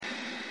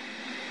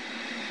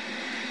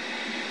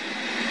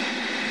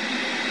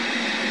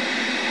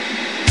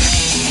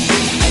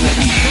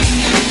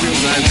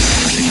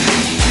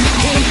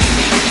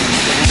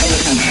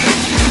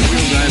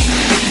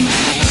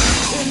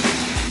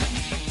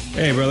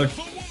Hey, brother.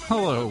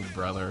 Hello,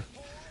 brother.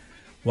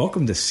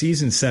 Welcome to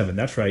Season 7.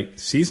 That's right.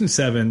 Season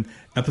 7,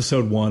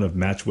 Episode 1 of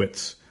Match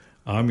Wits.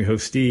 I'm your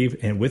host, Steve,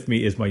 and with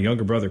me is my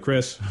younger brother,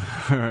 Chris.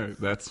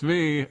 That's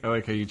me. I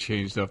like how you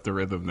changed up the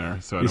rhythm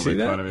there, so I You don't see make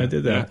that? fun of you. I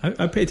did that. Yeah.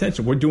 I pay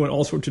attention. We're doing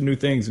all sorts of new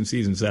things in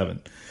Season 7.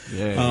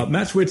 Yay.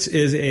 Match Wits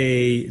is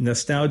a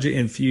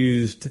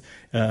nostalgia-infused,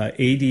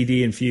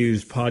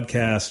 ADD-infused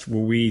podcast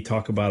where we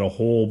talk about a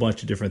whole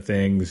bunch of different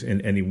things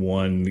in any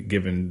one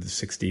given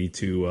 60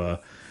 to,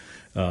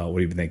 what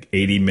do you think,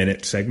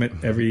 80-minute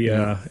segment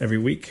every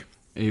week.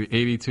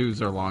 82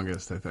 is our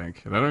longest, I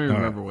think. And I don't even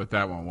All remember what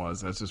that one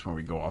was. That's just when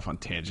we go off on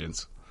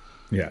tangents.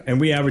 Yeah,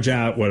 and we average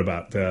out, what,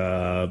 about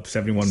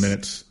 71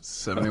 minutes?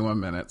 71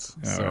 minutes.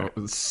 So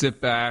right. sit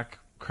back,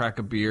 crack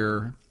a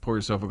beer, pour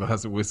yourself a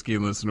glass of whiskey,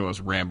 and listen to us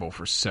ramble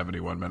for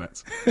 71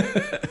 minutes.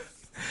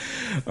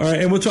 All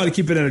right, and we'll try to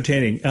keep it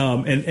entertaining.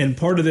 And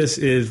part of this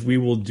is we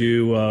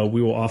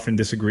will often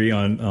disagree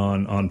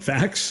on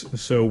facts.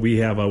 So we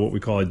have what we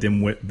call a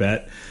dimwit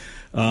bet.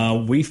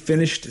 We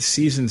finished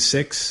season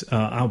 6.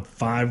 I'm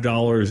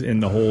 $5 in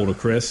the hole to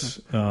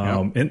Chris.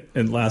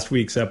 In last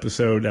week's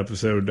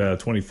episode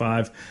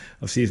 25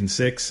 of season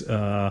 6,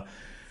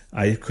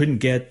 I couldn't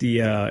get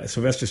the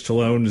Sylvester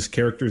Stallone's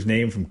character's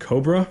name from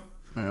Cobra,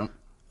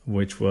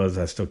 which was,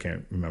 I still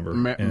can't remember.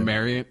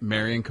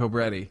 Marion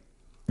Cobretti.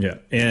 Yeah,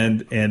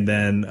 and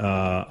then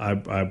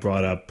I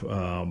brought up.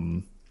 I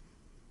don't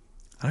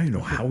even know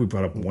how we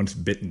brought up Once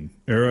Bitten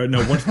or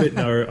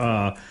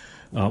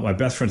My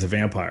Best Friend's a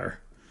Vampire.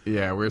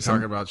 Yeah, we were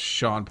talking about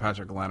Sean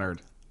Patrick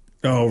Leonard.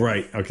 Oh,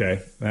 right.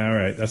 Okay. All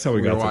right. That's how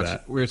we got to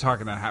that. We were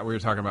talking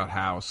about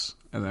House,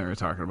 and then we were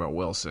talking about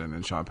Wilson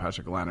and Sean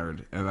Patrick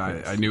Leonard, and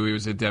I knew he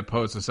was a Dead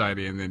Poet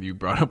Society, and then you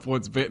brought up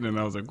Once Bitten, and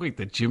I was like, wait,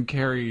 the Jim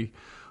Carrey,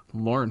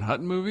 Lauren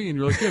Hutton movie? And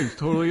you're like, yeah, he's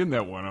totally in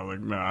that one. I was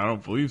like, no, I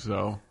don't believe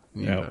so.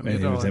 Yeah, and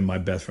he was in My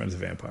Best Friend's a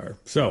Vampire.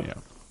 So,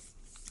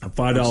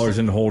 $5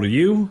 in the hole to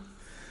you.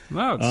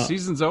 No, the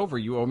season's over.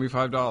 You owe me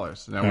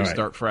 $5. Now we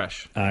start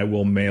fresh. I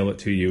will mail it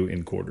to you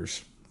in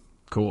quarters.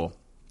 Cool.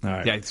 All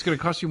right. Yeah, it's going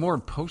to cost you more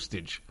in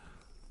postage.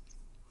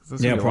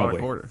 That's yeah, probably. A lot of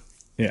quarter.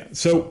 Yeah.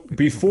 So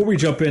before we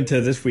jump into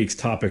this week's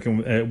topic,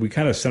 and we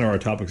kind of center our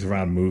topics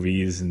around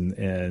movies and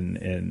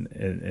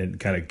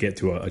kind of get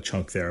to a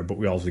chunk there, but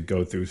we also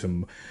go through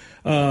some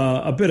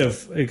a bit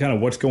of kind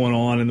of what's going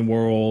on in the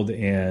world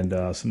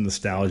and some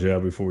nostalgia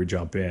before we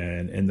jump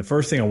in. And the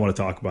first thing I want to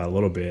talk about a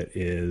little bit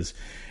is,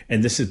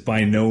 and this is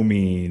by no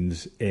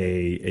means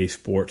a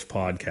sports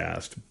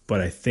podcast, but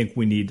I think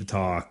we need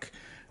to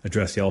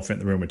address the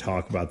elephant in the room and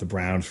talk about the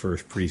Browns'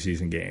 first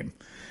preseason game.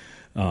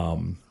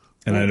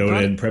 And I know I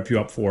didn't prep you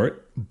up for it,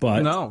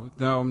 but... No.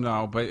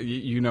 But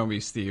you know me,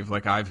 Steve.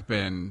 Like, I've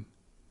been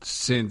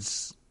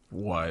since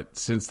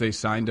they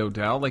signed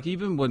Odell. Like,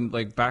 even when,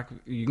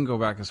 you can go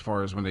back as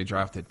far as when they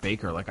drafted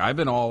Baker. Like, I've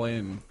been all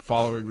in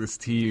following this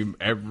team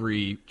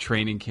every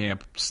training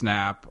camp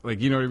snap. Like,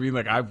 you know what I mean?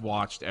 Like, I've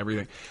watched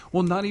everything.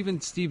 Well, not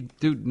even, Steve,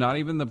 dude, not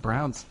even the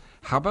Browns.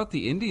 How about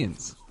the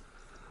Indians?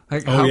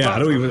 Like, I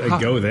don't even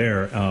go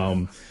there.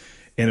 And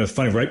it was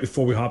funny, right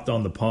before we hopped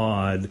on the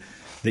pod,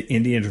 the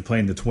Indians were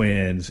playing the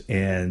Twins,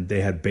 and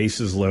they had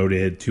bases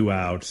loaded, 2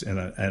 outs, and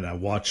I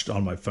watched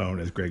on my phone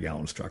as Greg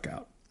Allen struck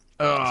out.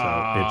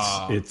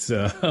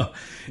 So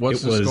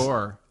what's the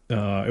score?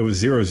 It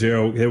was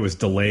 0-0. It was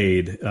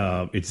delayed.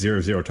 It's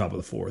 0-0 top of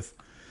the fourth.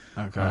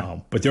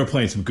 Okay. But they're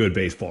playing some good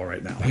baseball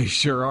right now. They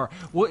sure are.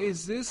 Well,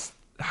 is this...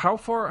 How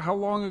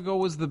long ago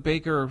was the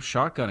Baker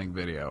shotgunning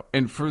video?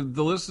 And for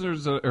the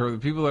listeners or the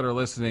people that are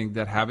listening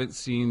that haven't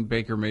seen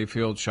Baker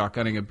Mayfield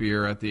shotgunning a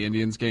beer at the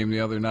Indians game the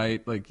other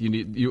night, like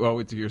you owe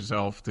it to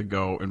yourself to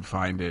go and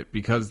find it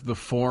because the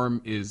form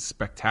is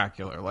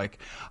spectacular. Like,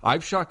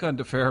 I've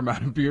shotgunned a fair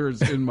amount of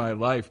beers in my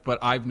life, but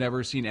I've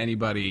never seen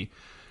anybody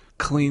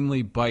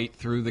cleanly bite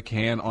through the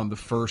can on the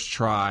first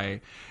try,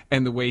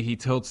 and the way he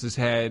tilts his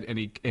head and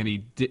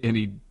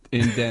he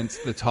indents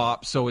the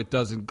top so it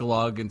doesn't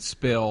glug and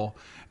spill,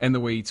 and the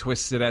way he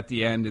twists it at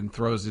the end and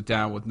throws it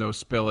down with no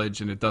spillage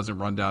and it doesn't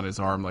run down his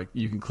arm. Like,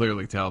 you can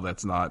clearly tell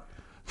that's not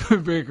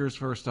Baker's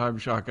first time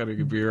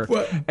shotgunning a beer.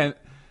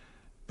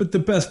 But the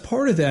best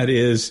part of that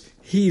is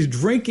he's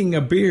drinking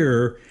a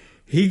beer.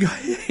 He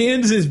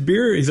hands his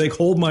beer. He's like,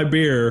 "Hold my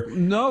beer."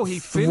 No, he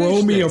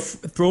finished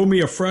throw me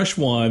a fresh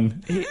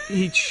one.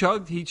 He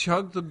chugged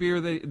the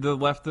beer the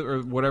left or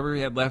whatever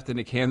he had left in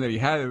a can that he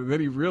had, and then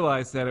he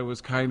realized that it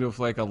was kind of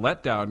like a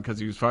letdown because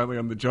he was finally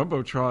on the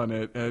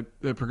jumbotron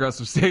at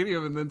Progressive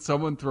Stadium, and then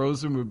someone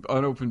throws him an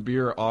unopened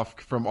beer off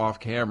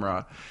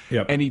camera,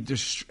 and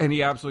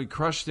he absolutely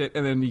crushed it,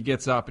 and then he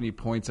gets up and he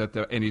points at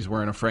and he's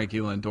wearing a Frankie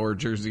Lindor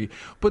jersey.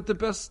 But the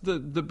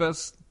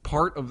best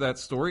part of that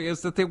story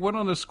is that they went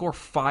on to score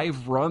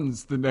 5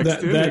 runs the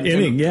next inning. That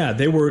inning,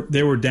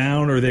 they were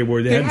down or they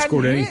hadn't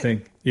scored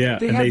anything. Yeah,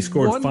 and they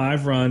scored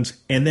 5 runs,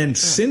 and then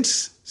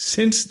since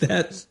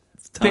that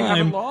time, they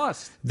haven't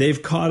lost.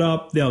 They've caught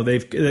up. No,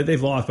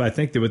 they've lost, but I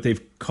think that what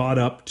they've caught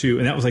up to,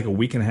 and that was like a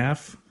week and a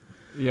half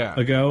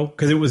ago,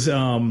 because it was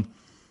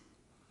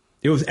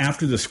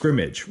after the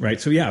scrimmage,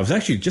 right? So it was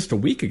actually just a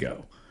week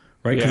ago,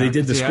 right? Because they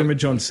did the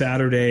scrimmage on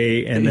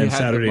Saturday, and then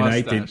Saturday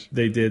night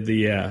they did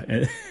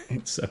the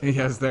So. He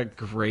has that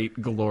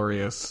great,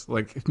 glorious,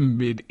 like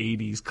mid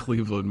 '80s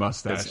Cleveland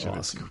mustache. That's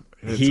awesome.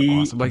 It's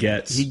awesome. Like,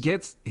 he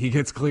gets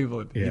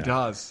Cleveland. Yeah. He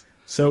does.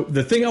 So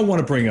the thing I want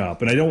to bring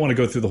up, and I don't want to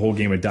go through the whole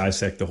game and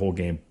dissect the whole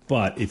game,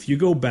 but if you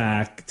go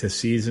back to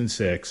season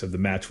 6 of the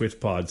Match Switch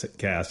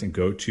podcast and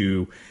go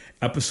to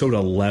episode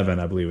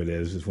 11, I believe it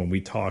is when we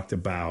talked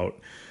about.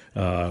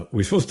 We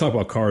were supposed to talk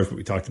about cars, but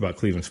we talked about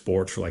Cleveland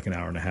sports for like an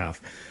hour and a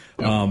half.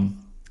 Yep.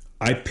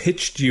 I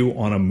pitched you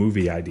on a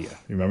movie idea.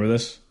 You remember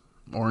this?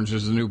 Orange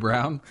is the New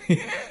Brown.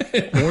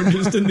 Orange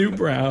is the New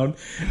Brown.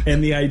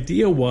 And the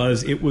idea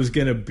was it was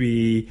going to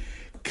be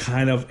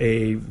kind of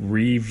a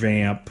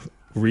reboot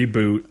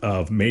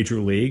of Major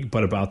League,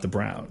 but about the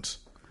Browns.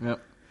 Yep.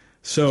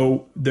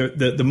 So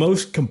the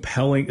most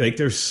compelling, like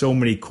there's so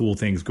many cool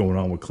things going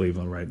on with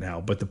Cleveland right now,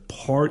 but the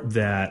part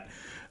that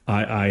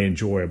I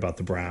enjoy about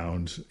the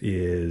Browns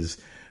is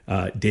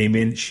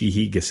Damon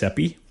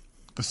Sheehy-Giuseppe.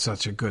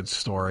 Such a good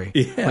story.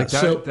 Yeah, like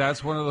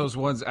that's one of those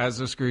ones as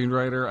a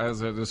screenwriter,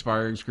 as an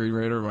aspiring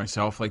screenwriter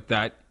myself, like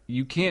that.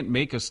 You can't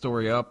make a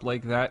story up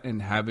like that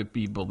and have it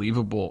be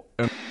believable.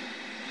 All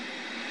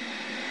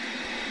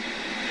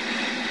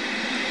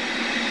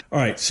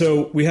right,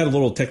 so we had a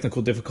little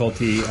technical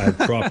difficulty. I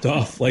dropped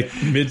off like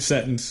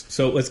mid-sentence.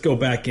 So let's go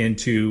back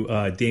into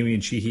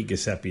Damon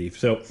Sheehy-Giuseppe.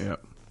 So,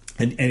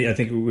 and I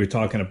think we were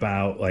talking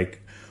about,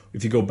 like,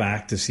 if you go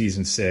back to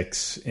season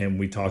 6 and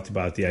we talked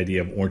about the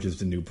idea of Orange is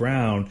the New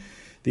Brown,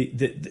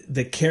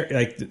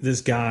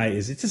 this guy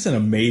it's just an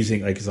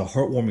amazing, like, it's a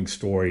heartwarming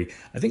story.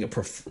 I think it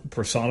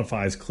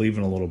personifies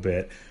Cleveland a little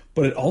bit,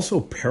 but it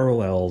also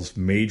parallels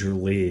Major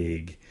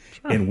League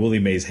and Willie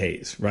Mays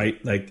Hayes,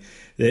 right? Like,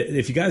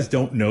 if you guys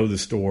don't know the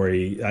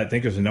story, I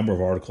think there's a number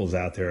of articles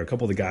out there. A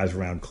couple of the guys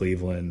around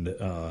Cleveland,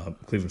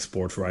 Cleveland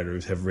sports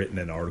writers, have written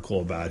an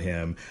article about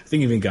him. I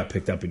think he even got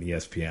picked up in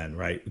ESPN,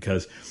 right?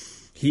 Because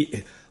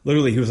he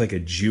was like a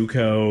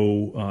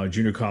JUCO,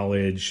 junior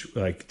college,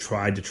 like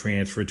tried to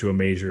transfer to a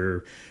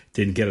major,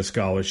 didn't get a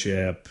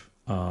scholarship.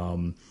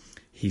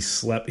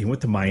 He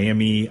went to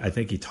Miami. I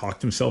think he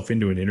talked himself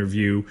into an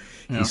interview.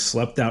 Yeah. He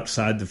slept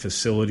outside the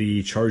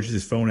facility, charged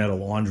his phone at a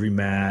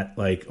laundromat,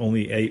 like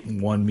only ate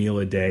one meal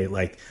a day.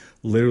 Like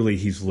literally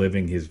he's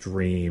living his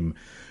dream.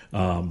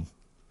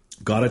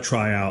 Got a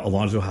tryout.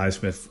 Alonzo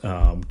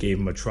Highsmith gave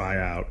him a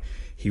tryout.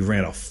 He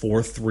ran a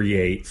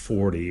 4.38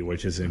 40,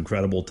 which is an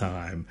incredible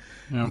time.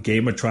 Yeah.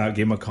 Gave him a tryout,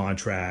 gave him a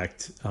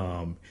contract.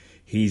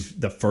 He's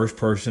the first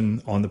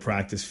person on the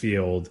practice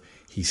field.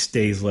 He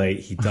stays late.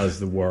 He does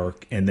the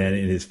work, and then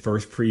in his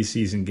first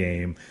preseason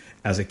game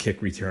as a kick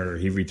returner,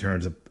 he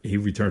returns a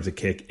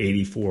kick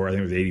 84. I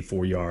think it was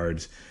 84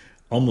 yards,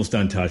 almost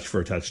untouched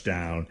for a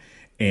touchdown.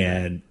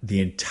 And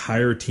the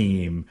entire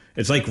team,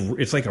 it's like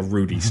a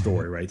Rudy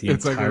story, right? The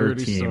entire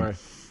team story.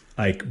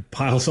 Like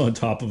piles on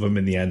top of him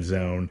in the end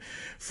zone.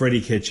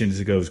 Freddie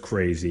Kitchens goes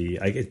crazy.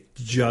 Like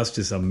it's just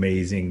this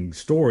amazing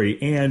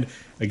story. And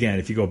again,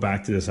 if you go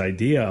back to this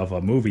idea of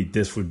a movie,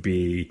 this would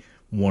be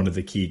one of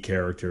the key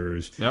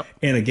characters. Yep.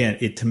 And again,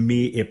 to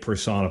me, it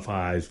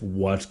personifies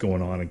what's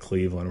going on in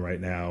Cleveland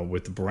right now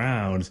with the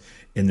Browns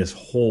in this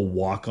whole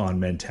walk-on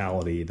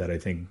mentality that I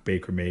think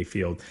Baker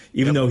Mayfield,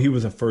 even though he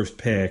was a first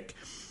pick,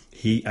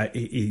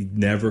 he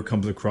never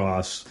comes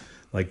across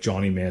like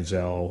Johnny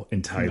Manziel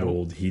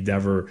entitled. No. He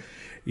never,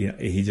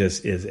 he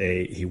just is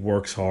he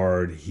works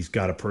hard. He's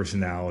got a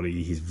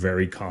personality. He's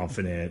very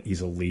confident.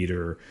 He's a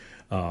leader.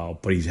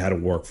 But he's had to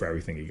work for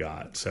everything he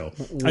got. So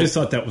I just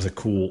thought that was a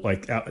cool,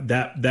 like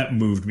that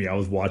moved me. I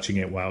was watching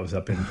it while I was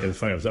it was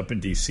funny. I was up in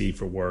DC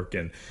for work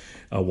and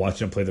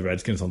watching them play the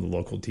Redskins on the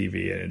local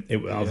TV. And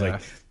I was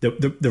like,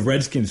 the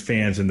Redskins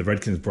fans and the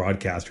Redskins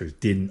broadcasters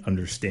didn't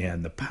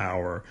understand the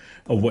power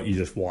of what you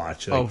just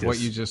watched. Like what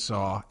you just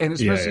saw. And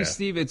especially,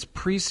 Steve, it's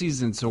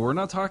preseason. So we're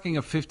not talking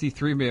a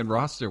 53-man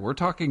roster. We're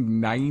talking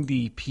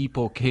 90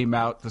 people came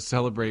out to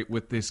celebrate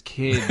with this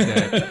kid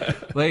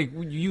that, like,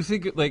 you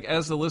think, like,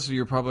 as a listener,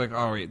 you're probably like,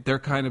 all right, they're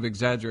kind of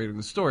exaggerating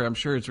the story. I'm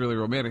sure it's really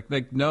romantic.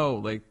 Like, no,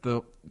 like,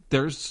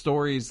 there's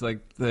stories, like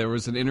there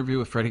was an interview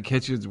with Freddie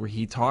Kitchens where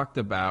he talked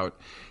about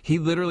he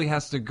literally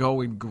has to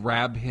go and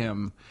grab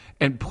him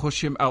and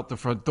push him out the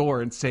front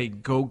door and say,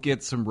 go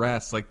get some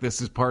rest. Like,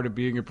 this is part of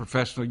being a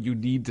professional. You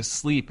need to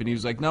sleep. And he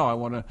was like, no, I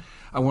want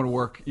to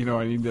work.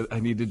 I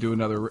need to do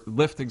another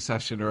lifting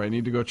session, or I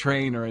need to go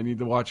train, or I need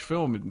to watch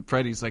film. And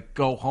Freddie's like,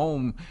 go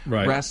home.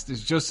 Right. Rest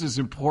is just as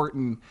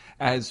important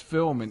as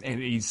film. And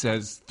he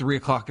says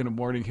 3:00 in the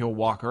morning, he'll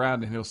walk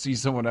around and he'll see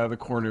someone out of the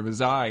corner of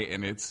his eye.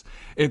 And it's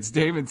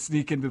Damon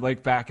sneaking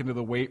back into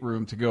the weight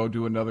room to go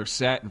do another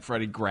set. And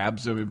Freddie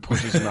grabs him and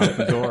pushes him out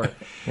the door.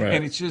 Right.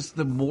 And it's just,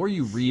 the more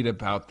you read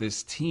about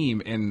this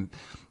team and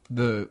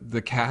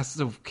the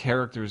cast of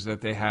characters that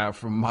they have,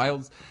 from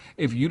Miles,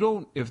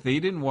 if they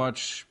didn't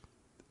watch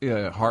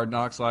Hard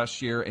Knocks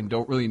last year and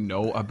don't really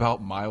know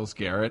about Myles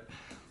Garrett,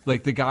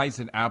 like, the guy's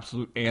an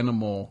absolute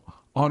animal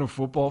on a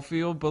football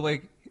field, but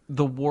like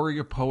the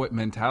warrior poet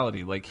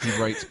mentality. Like, he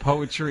writes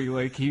poetry,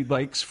 like he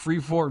likes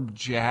freeform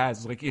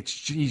jazz. Like,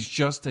 he's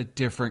just a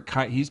different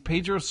kind. He's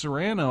Pedro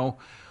Serrano,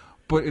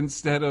 but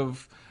instead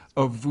of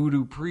a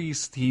voodoo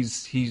priest,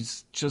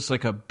 he's just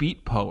like a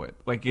beat poet.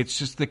 Like, it's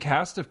just the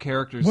cast of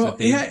characters that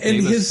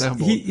they've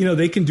assembled.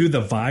 They can do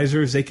the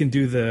visors. They can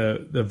do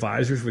the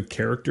visors with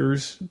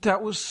characters.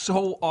 That was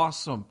so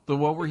awesome. The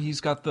one where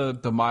he's got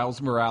the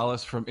Miles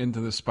Morales from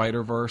Into the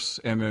Spider-Verse,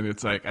 and then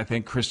it's like, I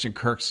think Christian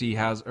Kirksey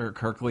has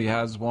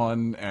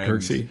one. And,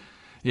 Kirksey?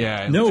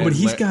 Yeah. But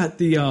he's got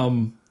the,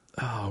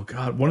 oh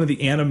God, one of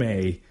the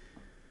anime,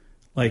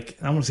 like,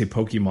 I don't want to say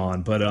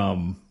Pokemon, but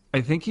I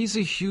think he's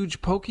a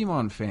huge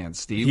Pokemon fan,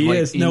 Steve. He like,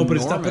 is. No, but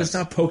enormous. it's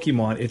not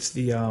Pokemon. It's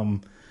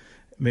the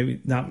maybe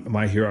not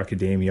My Hero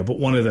Academia, but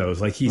one of those.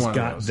 Like, he's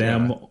got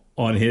them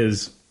on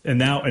his, and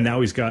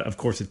now he's got, of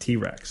course, a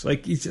T-Rex.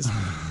 Like, he's just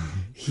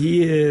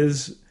he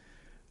is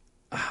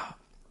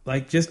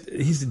like, just,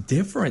 he's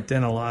different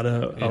than a lot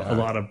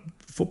of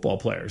football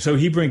players. So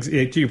he brings,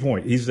 to your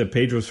point, he's the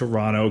Pedro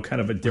Serrano,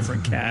 kind of a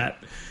different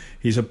cat.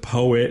 He's a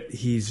poet.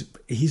 He's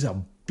a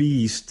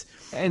beast,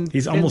 and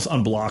he's almost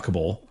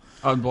unblockable.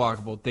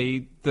 Unblockable.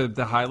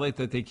 The highlight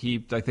that they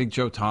keep, I think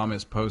Joe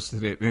Thomas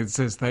posted it, and it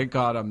says, "Thank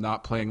God I'm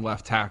not playing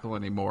left tackle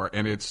anymore."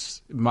 And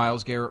it's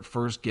Myles Garrett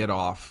first get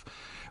off,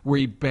 where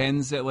he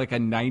bends at like a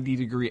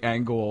 90-degree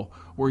angle,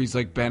 where he's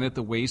like bent at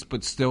the waist,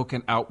 but still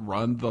can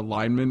outrun the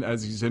lineman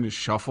as he's in his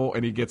shuffle,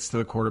 and he gets to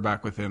the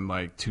quarterback within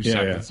like 2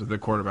 seconds. So the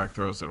quarterback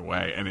throws it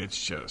away, and it's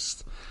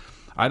just,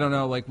 I don't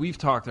know. Like, we've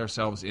talked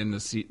ourselves in the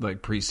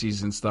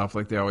preseason stuff.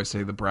 Like, they always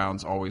say the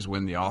Browns always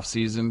win the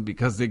offseason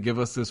because they give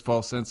us this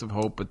false sense of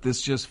hope. But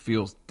this just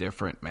feels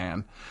different,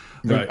 man.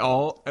 Like,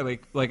 Right.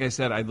 like I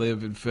said, I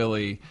live in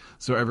Philly,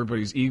 so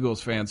everybody's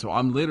Eagles fan. So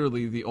I'm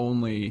literally the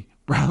only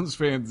Browns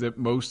fans that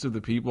most of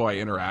the people I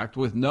interact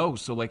with know.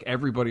 So, like,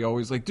 everybody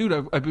always like, dude,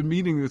 I've been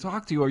meaning to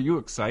talk to you. Are you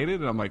excited?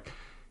 And I'm like,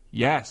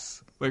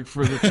 yes. Like,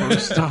 for the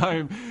first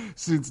time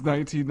since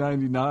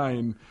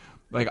 1999.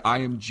 Like, I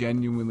am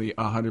genuinely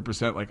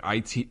 100%. Like, I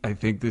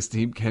think this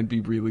team can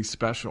be really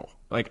special.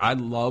 Like, I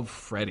love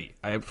Freddie.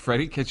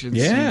 Freddie Kitchens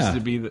seems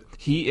to be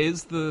he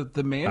is the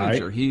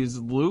manager. He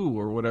is Lou,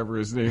 or whatever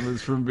his name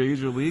is, from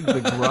Major League.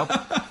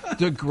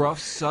 The gruff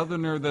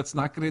Southerner that's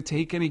not going to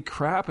take any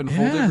crap and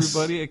hold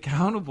everybody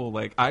accountable.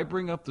 Like, I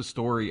bring up the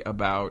story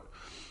about,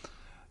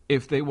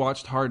 if they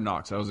watched Hard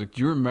Knocks, I was like,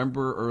 do you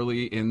remember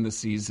early in the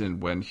season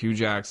when Hugh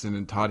Jackson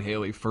and Todd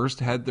Haley first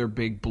had their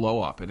big blow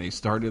up, and they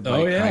started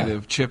kind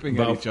of chipping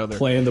at each other?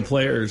 Playing the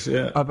players,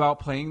 About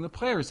playing the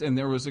players. And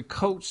there was a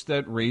coach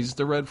that raised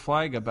the red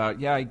flag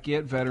about, I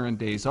get veteran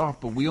days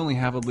off, but we only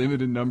have a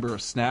limited number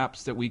of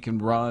snaps that we can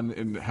run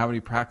and how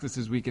many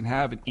practices we can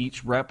have, and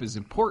each rep is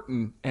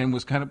important, and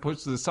was kind of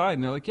pushed to the side.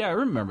 And they're like, I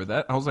remember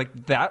that. I was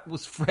like, that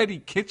was Freddie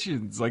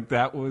Kitchens. Like,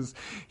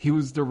 he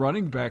was the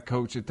running back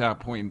coach at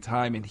that point in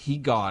time, and he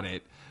got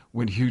it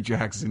when Hugh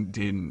Jackson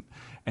didn't.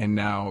 And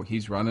now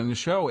he's running the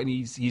show, and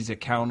he's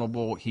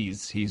accountable.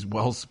 He's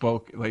well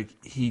spoken. Like,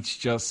 he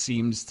just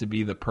seems to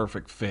be the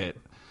perfect fit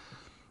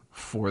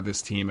for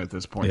this team at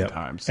this point in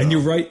time. So. And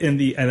you're right and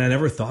I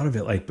never thought of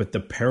it, like, but the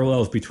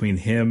parallels between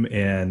him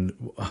and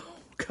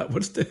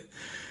what's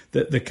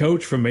the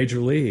coach from Major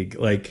League?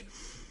 Like,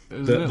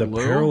 the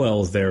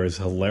parallels there is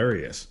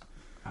hilarious.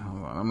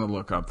 Hold on, I'm gonna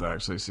look up to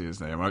actually see his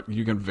name.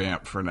 You can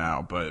vamp for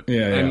now, but but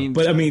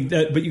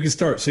you can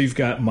start. So you've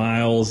got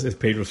Miles as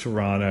Pedro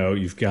Serrano,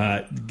 you've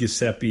got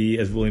Giuseppe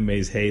as Willie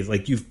Mays Hayes.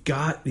 Like, you've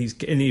got these,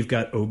 and you've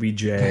got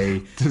OBJ.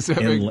 Does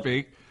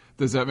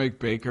that make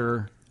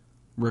Baker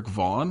Rick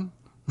Vaughn?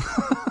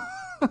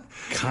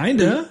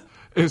 Kinda.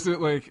 Is it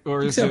like,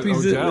 or is Except it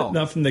Odell?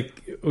 Not from the,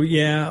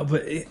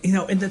 but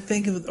and the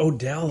thing with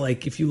Odell,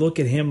 like, if you look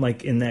at him,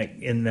 like in that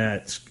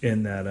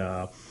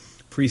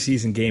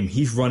preseason game,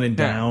 he's running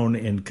down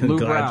and Lou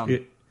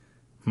Brown.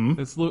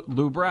 It's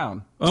Lou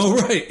Brown. Oh,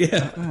 right,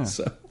 yeah.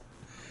 So,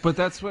 but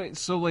that's why.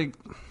 So, like,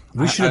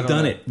 we should have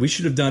done it. We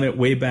should have done it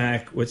way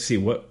back. Let's see,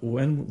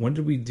 when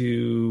did we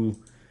do?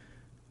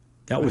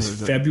 That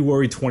was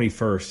February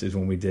 21st is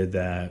when we did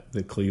that,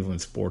 the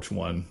Cleveland sports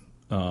one.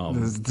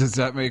 Does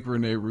that make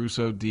Rene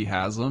Russo D.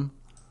 Haslam?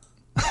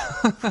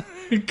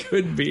 It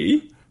could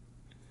be.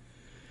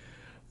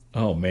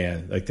 Oh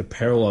man, like the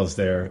parallels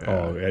there. Yeah.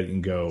 Oh, I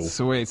can go.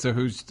 So wait,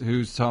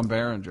 who's Tom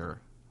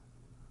Berenger?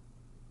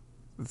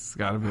 It's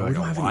got to be like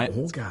any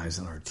old guys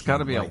on our team. It's got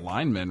to be a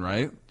lineman,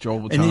 right?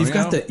 Joel Bitonio.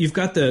 And you've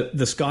got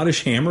the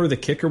Scottish Hammer, the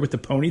kicker with the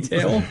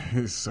ponytail.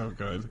 He's so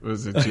good.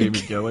 Was it Jamie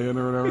Gillian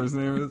or whatever his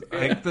name is?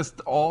 Like,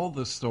 all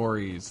the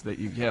stories that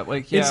you get,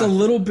 like, it's a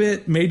little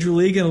bit Major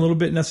League and a little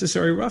bit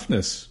Necessary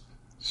Roughness.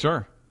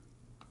 Sure.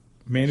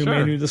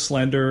 Manu the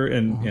Slender,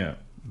 and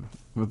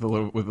with a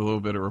little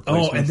bit of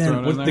replacement. Oh, and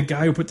then with the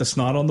guy who put the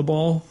snot on the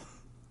ball.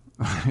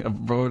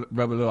 Rub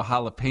a little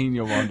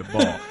jalapeno on the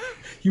ball.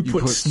 You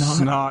put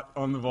snot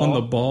on the ball. On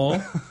the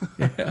ball.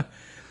 Yeah.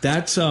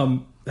 That's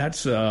oh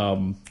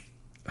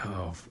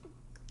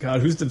God,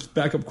 who's the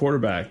backup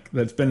quarterback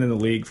that's been in the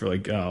league for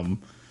like why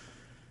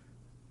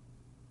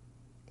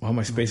am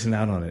I spacing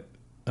out on it?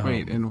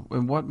 Wait, in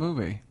what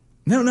movie?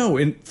 No.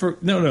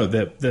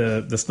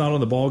 The snot on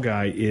the ball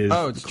guy is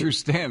it's Drew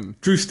Stanton.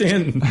 Drew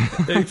Stanton,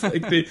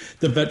 like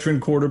the veteran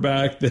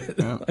quarterback.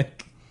 Yeah.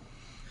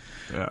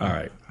 All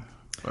right.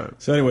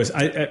 But, So, anyways,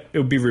 it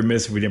would be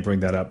remiss if we didn't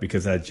bring that up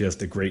because that's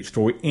just a great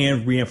story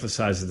and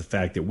reemphasizes the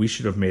fact that we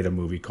should have made a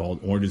movie called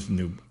Orange is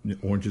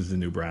the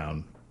New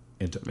Brown,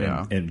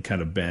 and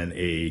kind of been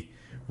a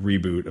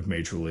reboot of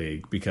Major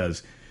League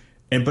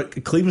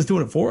but Cleveland's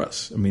doing it for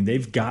us. I mean,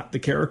 they've got the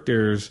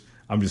characters.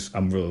 I'm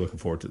really looking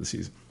forward to the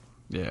season.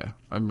 yeah,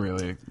 I'm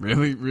really,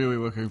 really, really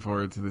looking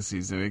forward to the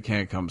season. It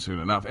can't come soon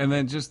enough. And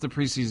then just the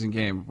preseason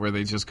game where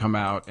they just come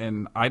out.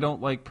 And I don't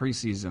like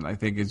preseason. I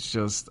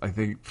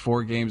think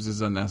 4 games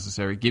is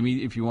unnecessary.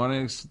 If you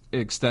want to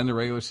extend the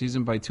regular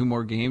season by 2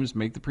 more games,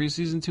 make the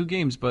preseason 2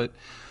 games. But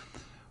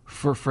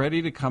for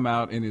Freddie to come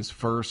out in his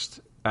first,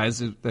 as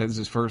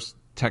his first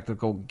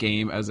technical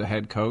game as a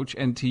head coach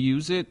and to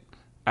use it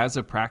as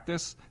a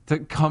practice, to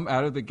come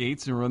out of the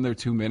gates and run their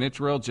 2-minute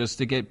drill just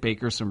to get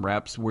Baker some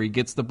reps where he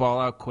gets the ball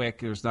out quick.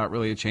 There's not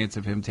really a chance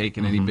of him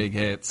taking any big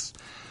hits,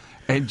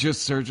 and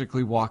just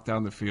surgically walk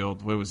down the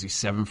field. What was he,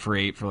 7 for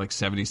 8 for like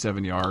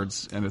 77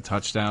 yards and a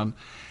touchdown?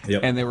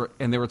 Yep.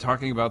 And they were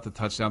talking about the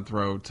touchdown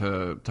throw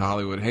to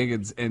Hollywood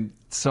Higgins, and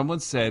someone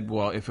said,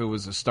 well, if it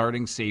was a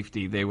starting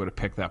safety, they would have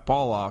picked that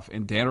ball off.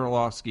 And Dan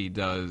Orlovsky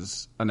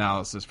does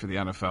analysis for the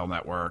NFL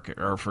Network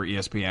or for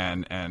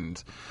ESPN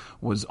and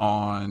was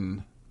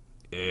on.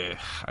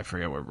 I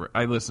forget what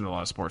I listen to a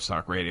lot of sports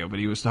talk radio, but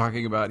he was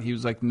talking about, he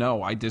was like,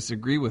 no, I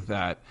disagree with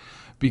that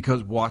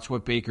because watch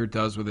what Baker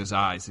does with his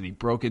eyes. And he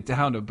broke it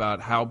down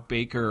about how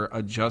Baker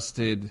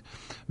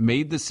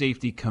made the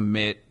safety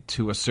commit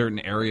to a certain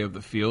area of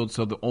the field.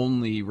 So the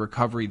only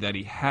recovery that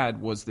he had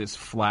was this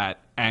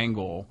flat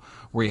angle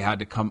where he had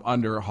to come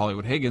under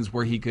Hollywood Higgins,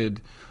 where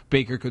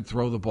Baker could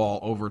throw the ball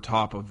over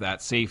top of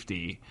that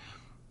safety.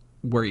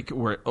 But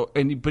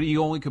he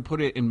only could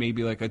put it in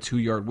maybe like a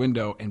 2-yard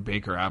window, and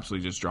Baker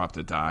absolutely just dropped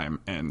a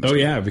dime. And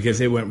because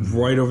it went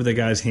right over the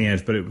guy's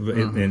hands, but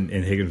and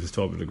Higgins was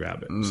told to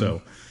grab it.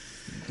 So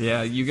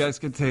yeah, you guys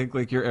could take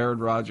like your Aaron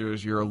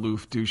Rodgers, your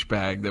aloof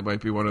douchebag that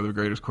might be one of the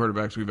greatest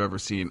quarterbacks we've ever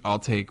seen. I'll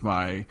take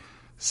my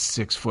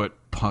 6-foot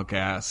punk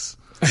ass.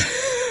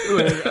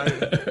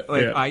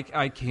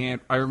 I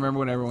can't. I remember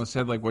when everyone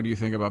said, like, what do you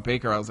think about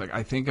Baker? I was like,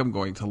 I think I'm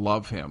going to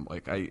love him.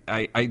 Like,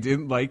 I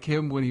didn't like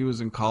him when he was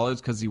in college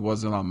because he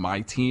wasn't on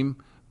my team,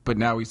 but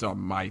now he's on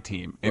my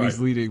team and he's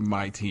leading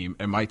my team,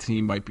 and my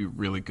team might be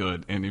really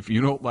good. And if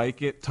you don't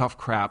like it, tough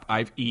crap.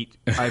 I've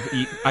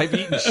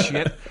eaten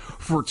shit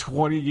for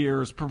 20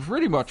 years,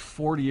 pretty much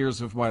 40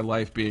 years of my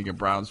life being a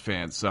Browns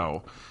fan.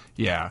 So.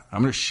 Yeah,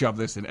 I'm going to shove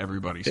this in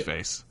everybody's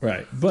face.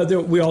 Right. But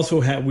we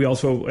also,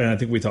 and I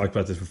think we talked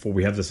about this before,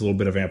 we have this little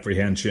bit of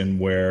apprehension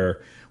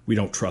where we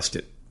don't trust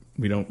it.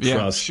 We don't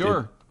trust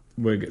sure.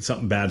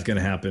 Something bad's going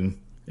to happen.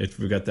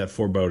 We've got that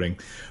foreboding.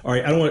 All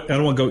right, I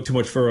don't want to go too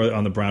much further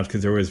on the Browns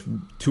because there was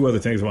 2 other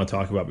things I want to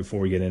talk about before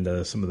we get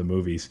into some of the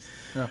movies.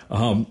 Yeah.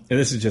 And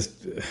this is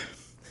just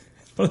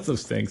one of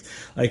those things.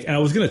 Like, I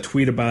was going to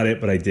tweet about it,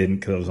 but I didn't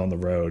because I was on the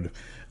road.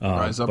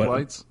 Rise Up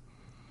Lights?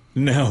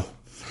 No.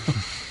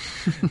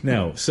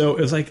 No. So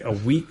it was like a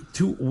week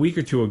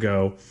or two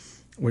ago.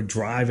 We're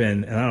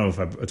driving, and I don't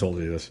know if I told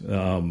you this.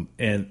 And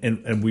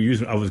we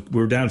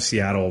were down in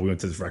Seattle. We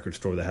went to this record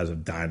store that has a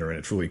diner, and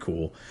it's really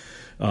cool.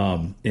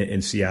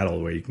 In Seattle,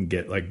 where you can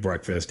get like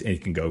breakfast and you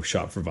can go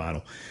shop for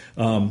vinyl.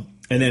 And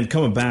then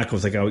coming back, I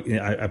was like,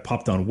 I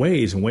popped on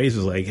Waze, and Waze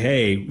was like,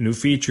 hey, new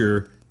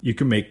feature, you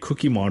can make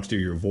Cookie Monster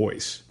your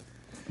voice.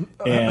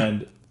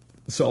 And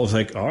so I was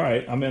like, all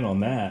right, I'm in on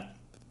that.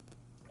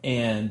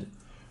 And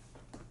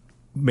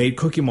made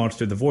Cookie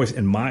Monster the voice,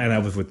 and I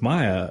was with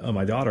Maya,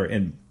 my daughter,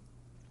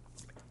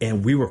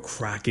 and we were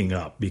cracking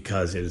up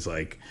because it is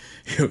like,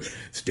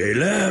 stay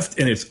left,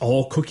 and it's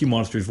all Cookie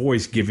Monster's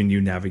voice giving you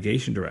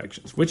navigation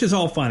directions, which is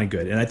all fine and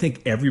good. And I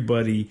think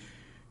everybody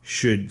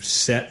should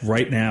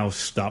right now,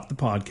 stop the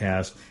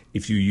podcast.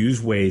 If you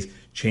use Waze,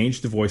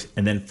 change the voice,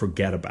 and then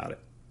forget about it.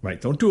 Right?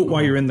 Don't do it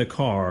while you're in the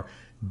car.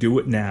 Do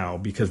it now,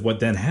 because what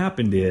then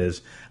happened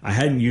is I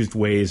hadn't used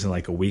Waze in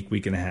like a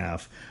week and a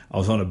half. I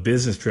was on a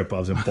business trip. I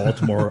was in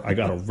Baltimore. I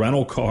got a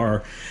rental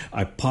car.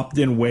 I popped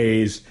in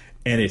Waze,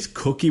 and it's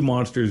Cookie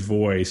Monster's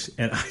voice,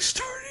 and I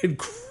started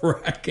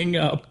cracking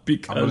up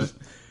because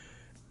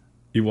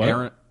you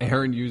what?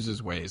 Aaron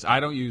uses Waze.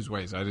 I don't use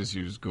Waze. I just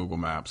use Google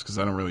Maps because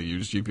I don't really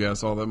use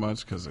GPS all that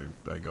much because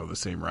I go the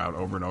same route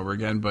over and over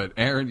again. But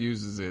Aaron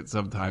uses it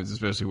sometimes,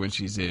 especially when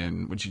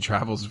she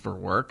travels for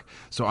work.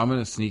 So I'm going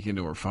to sneak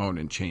into her phone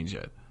and change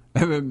it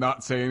and then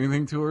not say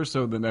anything to her.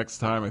 So the next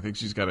time, I think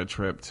she's got a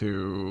trip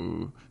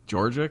to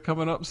Georgia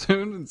coming up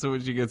soon. And so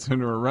when she gets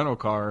into her rental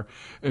car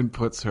and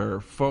puts her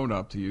phone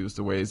up to use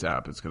the Waze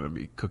app, it's going to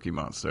be Cookie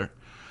Monster.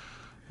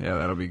 Yeah,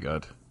 that'll be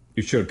good.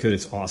 You should, because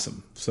it's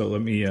awesome. So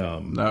let me...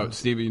 No,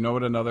 Stevie, you know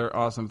what another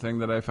awesome thing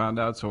that I found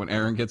out? So when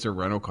Erin gets her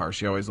rental car,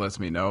 she always lets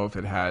me know if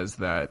it has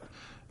that...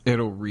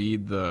 It'll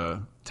read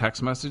the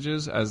text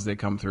messages as they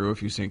come through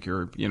if you sync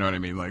your... You know what I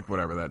mean? Like,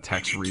 whatever that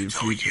text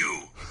reads.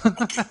 You.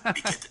 Okay,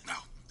 we get it now.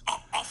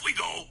 Off we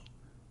go.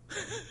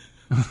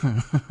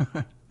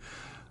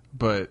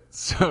 But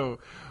so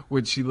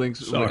when she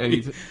links,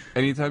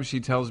 anytime she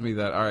tells me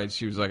that, all right,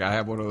 she was like, I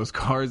have one of those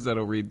cards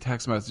that'll read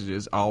text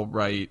messages. I'll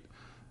write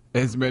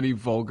as many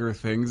vulgar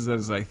things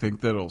as I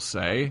think that it'll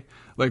say.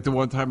 Like the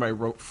one time I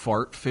wrote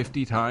fart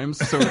 50 times.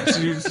 So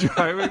she was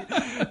driving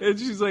and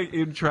she's like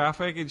in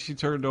traffic and she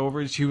turned over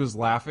and she was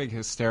laughing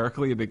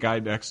hysterically and the guy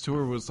next to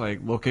her was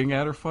like looking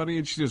at her funny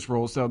and she just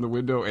rolls down the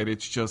window and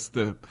it's just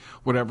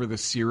whatever the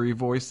Siri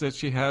voice that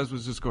she has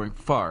was just going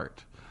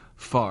fart,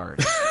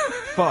 fart,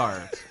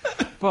 fart.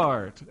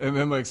 Fart. And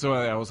then like so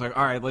I was like,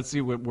 all right, let's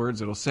see what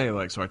words it'll say.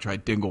 Like so I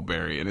tried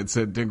dingleberry and it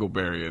said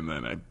dingleberry and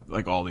then I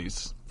like all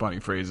these funny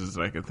phrases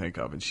that I could think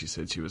of and she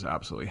said she was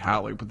absolutely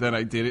howling. But then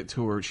I did it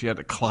to her. She had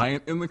a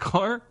client in the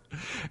car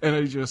and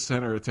I just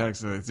sent her a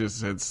text and it just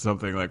said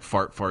something like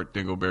fart fart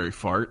dingleberry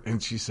fart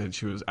and she said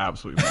she was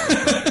absolutely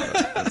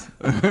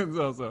It's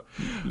also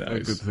a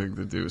good thing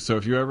to do. So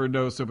if you ever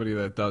know somebody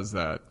that does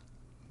that,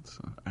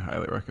 so I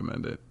highly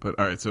recommend it. But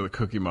all right, so the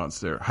Cookie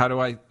Monster. How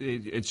do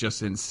it's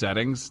just in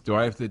settings. Do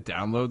I have to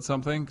download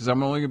something? Because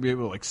I'm only gonna be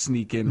able to like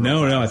sneak in.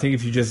 No. I think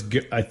if you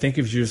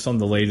just on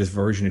the latest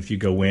version, if you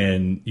go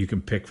in, you can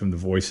pick from the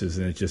voices,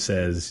 and it just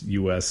says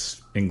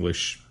U.S.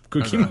 English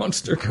Cookie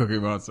Monster. Cookie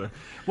Monster.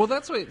 Well,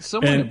 that's what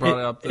someone had brought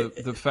up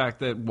the fact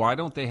that why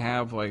don't they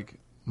have like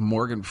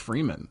Morgan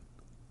Freeman?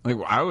 Like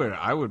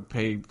I would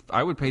pay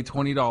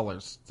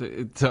 $20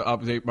 to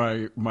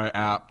update my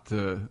app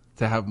to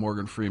have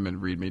Morgan Freeman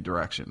read me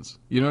directions.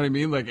 You know what I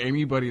mean? Like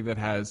anybody that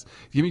has,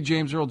 give me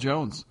James Earl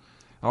Jones.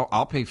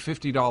 I'll pay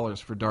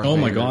 $50 for Darth Vader. Oh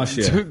my gosh,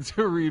 yeah.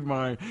 to read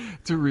my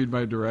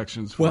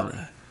directions for me.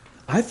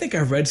 I think I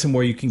read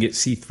somewhere you can get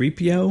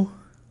C-3PO.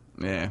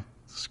 Yeah,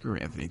 screw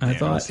Anthony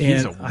Daniels.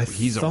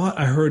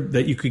 I heard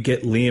that you could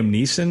get Liam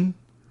Neeson.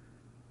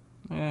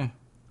 Yeah.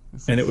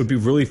 And it would be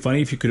really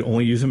funny if you could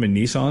only use him in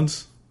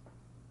Nissans.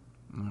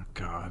 Oh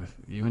God,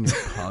 you and your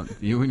pun,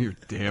 you and your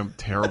damn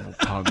terrible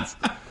puns.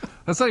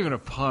 That's not even a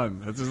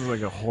pun. That's just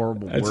like a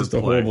horrible. That's just a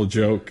horrible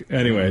joke.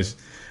 Anyways,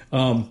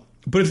 but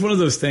it's one of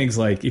those things.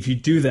 Like if you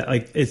do that,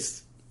 like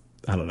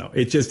I don't know.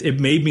 It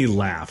made me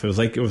laugh. It was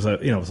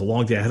a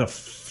long day. I had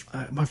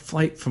my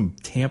flight from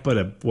Tampa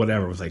to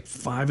whatever. It was like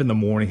 5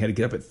 a.m. Had to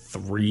get up at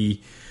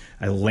 3.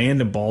 I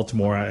land in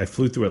Baltimore. I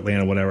flew through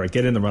Atlanta. Whatever. I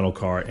get in the rental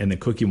car, and the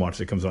Cookie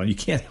Monster comes on. You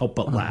can't help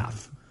but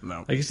laugh.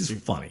 No, like it's just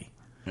funny.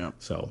 Yeah.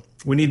 So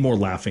we need more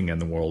laughing in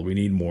the world. We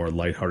need more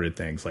lighthearted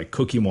things like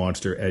Cookie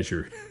Monster as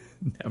your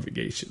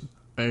navigation.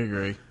 I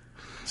agree.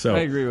 So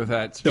I agree with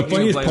that. The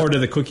funniest part of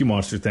the Cookie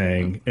Monster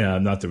thing,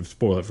 not to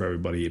spoil it for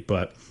everybody,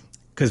 but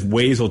because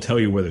Waze will tell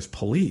you where there's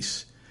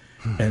police,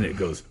 and it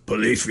goes,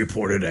 "Police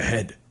reported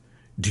ahead.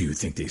 Do you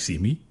think they see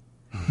me?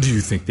 Do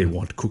you think they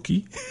want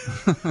cookie?"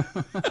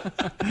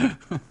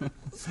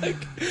 It's like,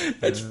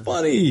 that's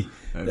funny.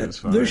 That is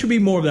funny. There should be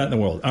more of that in the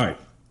world. All right.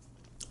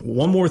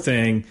 One more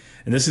thing,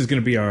 and this is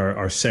going to be our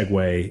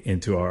segue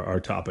into our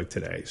topic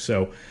today.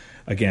 So,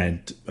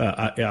 again,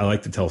 I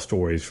like to tell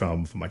stories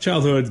from my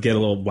childhood,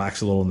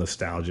 wax a little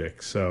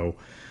nostalgic. So,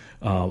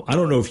 I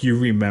don't know if you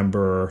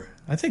remember.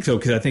 I think so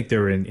because I think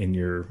they're in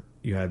your.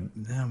 You had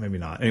no, maybe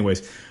not.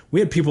 Anyways, we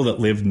had people that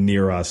lived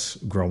near us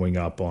growing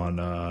up on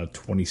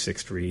 26th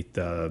Street,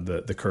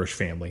 the Kirsch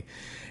family,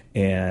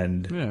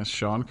 and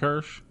Sean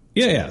Kirsch.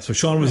 Yeah. So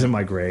Sean was in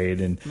my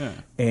grade,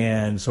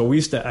 and so we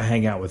used to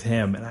hang out with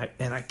him.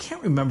 And I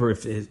can't remember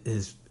if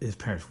his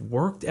parents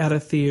worked at a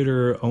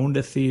theater, owned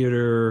a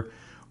theater,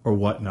 or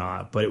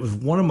whatnot. But it was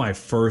one of my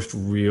first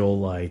real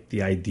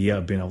the idea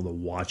of being able to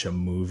watch a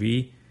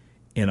movie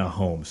in a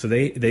home. So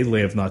they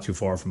lived not too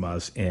far from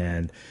us,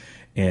 and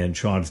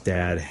Sean's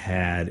dad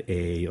had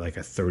a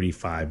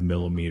 35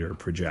 millimeter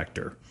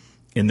projector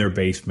in their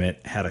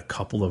basement. Had a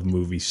couple of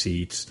movie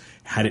seats.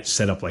 Had it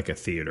set up like a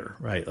theater,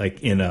 right?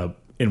 Like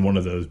in one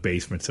of those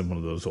basements in one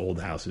of those old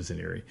houses in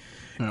Erie.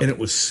 And it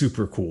was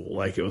super cool.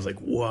 Like it was like,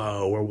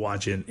 whoa, we're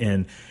watching.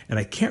 And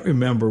I can't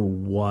remember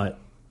what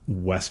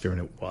Western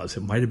it was.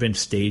 It might have been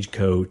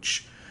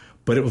Stagecoach,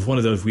 but it was one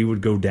of those, we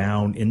would go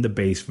down in the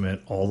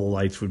basement, all the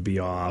lights would be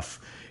off,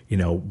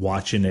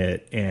 watching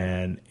it.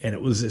 And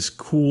it was this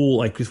cool,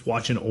 like just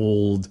watching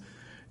old,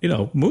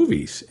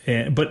 movies,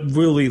 but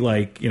really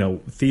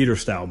theater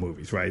style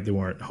movies, right? They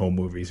weren't home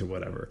movies or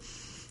whatever.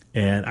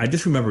 And I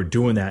just remember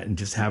doing that and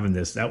just having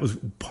this. That was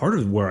part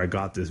of where I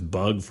got this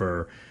bug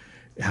for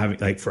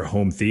having for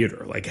home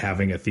theater, like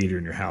having a theater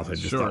in your house. I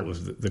just thought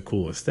was the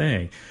coolest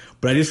thing.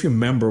 But I just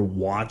remember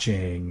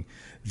watching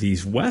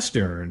these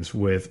Westerns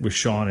with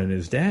Sean and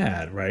his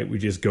dad, right? We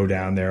just go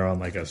down there on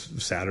a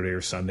Saturday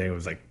or Sunday. It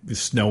was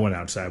snowing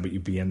outside, but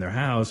you'd be in their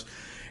house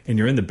and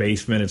you're in the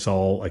basement. It's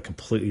all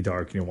completely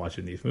dark and you're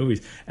watching these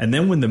movies. And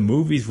then when the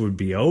movies would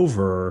be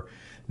over,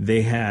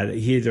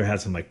 he either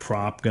had some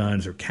prop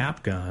guns or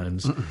cap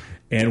guns,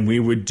 and we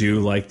would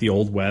do the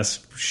Old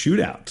West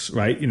shootouts,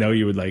 right?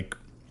 You would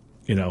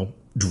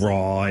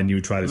draw, and you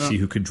would try to see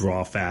who could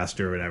draw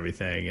faster and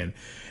everything. And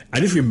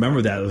I just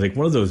remember that it was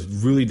one of those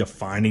really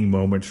defining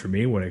moments for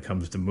me when it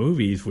comes to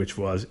movies, which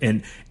was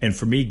and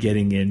for me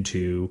getting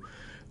into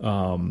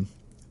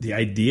the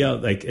idea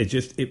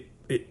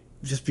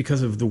just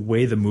because of the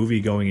way the movie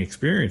going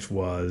experience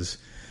was,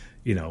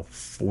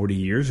 40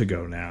 years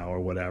ago now or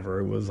whatever.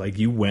 It was like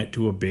you went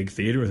to a big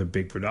theater with a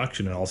big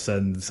production, and all of a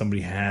sudden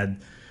somebody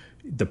had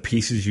the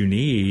pieces you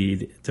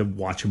need to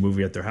watch a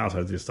movie at their house.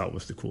 I just thought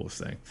was the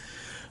coolest thing.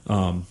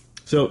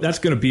 So that's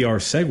going to be our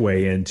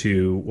segue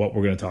into what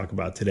we're going to talk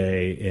about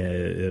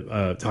today.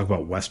 Talk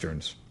about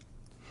Westerns.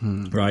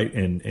 Right,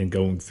 and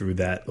going through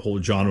that whole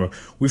genre.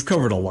 We've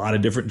covered a lot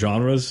of different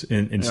genres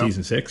in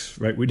season 6,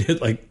 right? We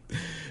did like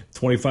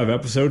 25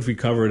 episodes. We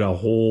covered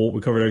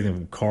everything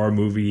from car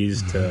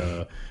movies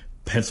to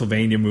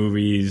Pennsylvania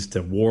movies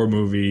to war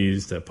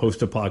movies to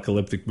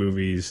post-apocalyptic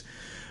movies.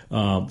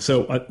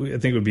 So I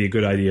think it would be a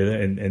good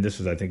idea, and this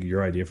was, I think,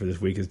 your idea for this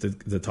week, is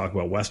to talk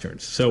about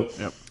Westerns. So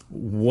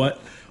what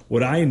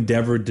I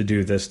endeavored to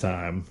do this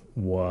time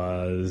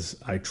was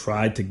I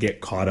tried to get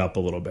caught up a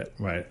little bit,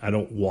 right? I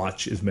don't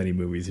watch as many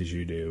movies as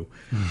you do.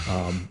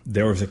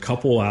 There was a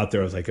couple out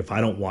there. I was like, if I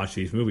don't watch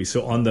these movies.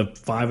 So on the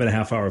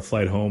 5.5-hour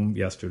flight home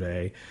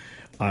yesterday,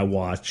 I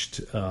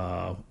watched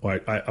I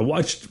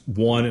watched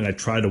one and I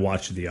tried to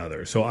watch the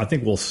other. So I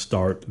think we'll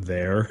start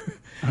there.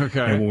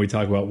 Okay. And when we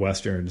talk about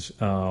Westerns,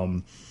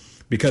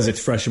 because it's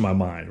fresh in my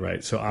mind,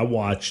 right? So I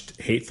watched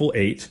Hateful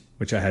Eight,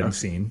 which I hadn't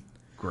seen.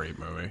 Great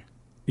movie.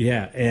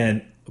 Yeah,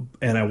 and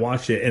I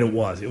watched it, and it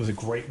was a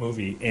great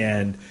movie,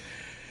 and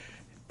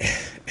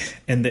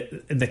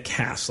the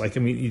cast, like, I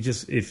mean,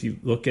 if you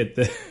look at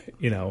the,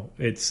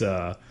 it's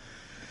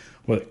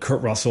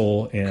Kurt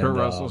Russell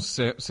and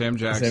Sam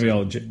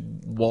Jackson,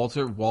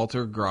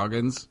 Walter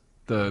Goggins,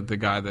 the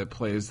guy that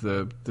plays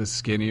the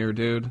skinnier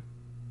dude,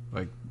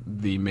 like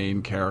the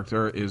main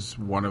character, is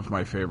one of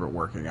my favorite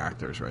working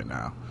actors right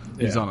now.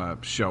 He's on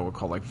a show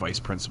called like Vice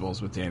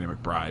Principals with Danny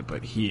McBride,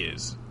 but he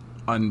is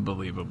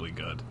unbelievably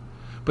good.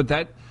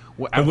 But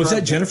was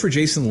that Jennifer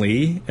Jason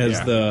Leigh as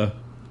the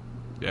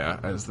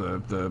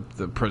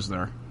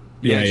prisoner?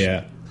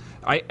 Yeah.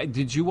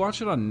 Did you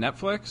watch it on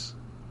Netflix?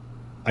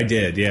 I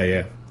did.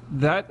 Yeah.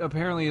 That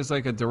apparently is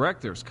like a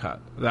director's cut.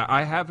 That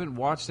I haven't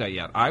watched that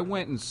yet. I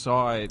went and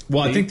saw it.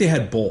 Well, I think they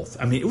had both.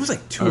 I mean, it was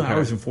like 2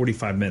 hours and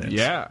 45 minutes.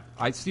 Yeah,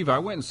 Steve, I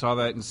went and saw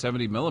that in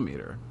 70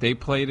 millimeter. They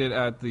played it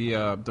at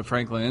the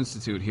Franklin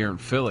Institute here in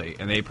Philly,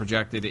 and they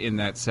projected in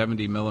that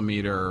 70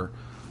 millimeter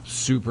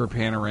super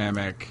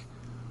panoramic.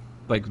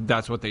 Like,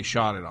 that's what they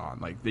shot it on.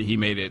 Like, he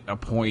made it a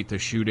point to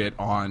shoot it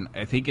on,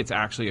 I think it's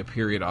actually a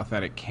period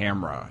authentic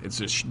camera. It's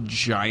this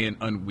giant,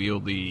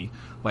 unwieldy,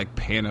 like,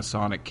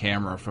 Panasonic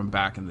camera from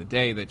back in the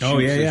day that shoots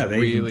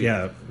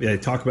They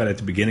talk about it at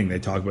the beginning. They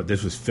talk about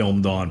this was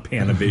filmed on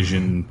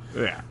Panavision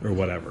or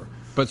whatever.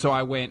 But so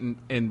I went,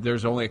 and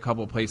there's only a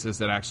couple places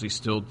that actually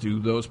still do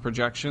those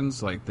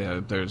projections. Like,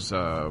 there's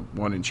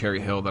one in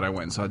Cherry Hill that I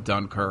went and saw.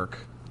 Dunkirk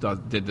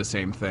did the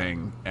same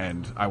thing,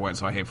 and I went and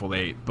saw Hateful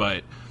Eight.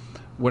 But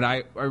when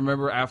I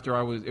remember after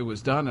it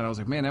was done, and I was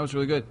like, man, that was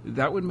really good.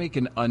 That would make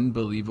an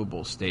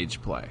unbelievable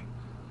stage play,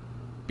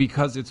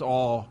 because it's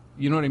all,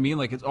 you know what I mean?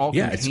 Like, it's all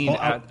contained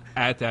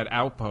at that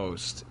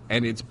outpost,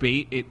 and it's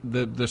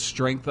the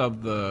strength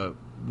of the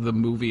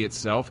movie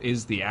itself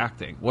is the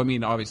acting. Well, I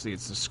mean, obviously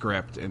it's the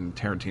script, and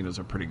Tarantino's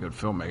a pretty good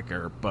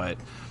filmmaker, but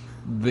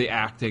the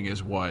acting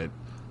is what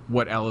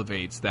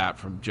elevates that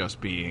from just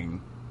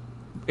being.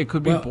 It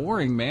could be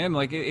boring, man.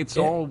 Like, it's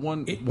all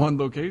one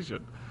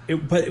location.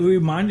 But it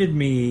reminded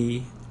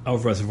me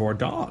of Reservoir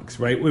Dogs,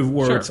 right?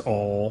 Where it's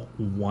all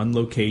one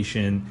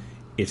location.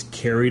 It's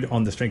carried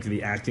on the strength of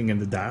the acting and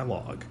the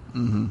dialogue.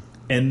 Mm-hmm.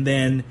 And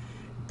then,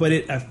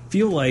 I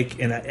feel like,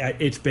 and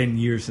it's been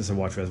years since I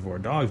watched Reservoir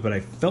Dogs, but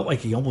I felt like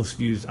he almost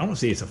used, I don't want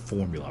to say it's a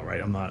formula,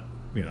 right? I'm not,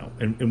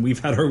 and we've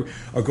had our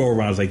go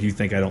around. I was like, you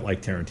think I don't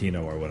like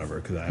Tarantino or whatever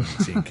because I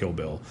haven't seen Kill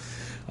Bill.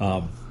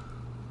 Or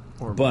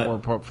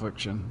Pulp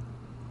Fiction.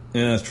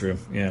 Yeah, that's true.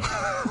 Yeah,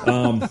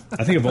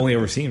 I think I've only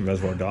ever seen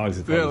Reservoir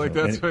Dogs.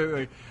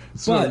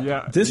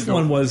 This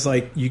one was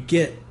like you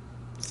get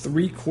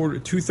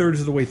 2/3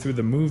 of the way through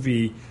the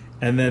movie,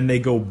 and then they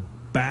go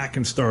back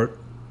and start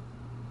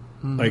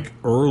like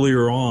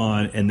earlier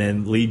on, and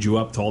then lead you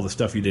up to all the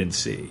stuff you didn't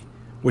see,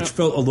 which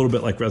felt a little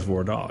bit like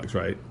Reservoir Dogs,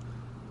 right?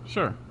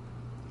 Sure.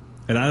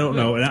 And I don't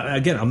know. And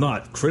again, I'm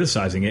not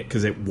criticizing it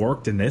because it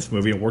worked in this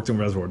movie. It worked in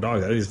Reservoir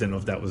Dogs. I just didn't know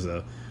if that was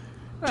a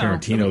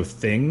Tarantino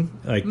thing,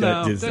 like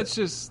no,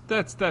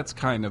 that's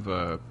kind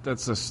of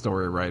that's a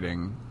story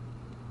writing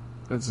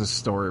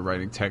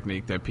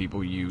technique that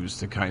people use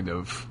to kind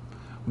of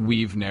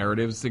weave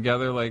narratives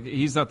together. Like,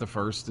 he's not the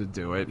first to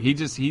do it. He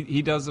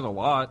does it a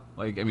lot.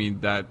 Like, I mean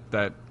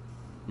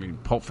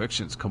Pulp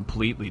Fiction's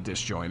completely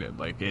disjointed.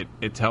 Like,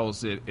 it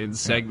tells it in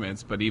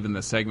segments, but even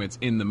the segments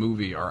in the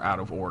movie are out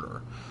of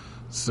order.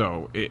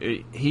 So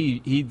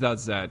he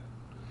does that.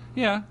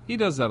 Yeah, he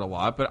does that a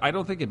lot, but I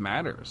don't think it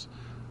matters.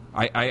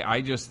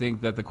 I just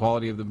think that the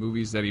quality of the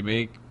movies that he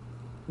make,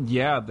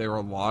 there are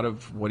a lot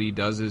of what he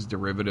does is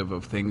derivative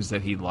of things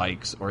that he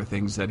likes or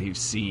things that he's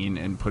seen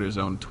and put his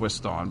own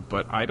twist on,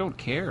 but I don't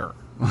care.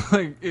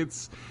 Like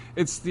it's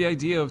the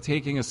idea of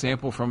taking a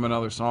sample from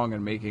another song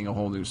and making a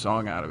whole new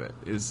song out of it.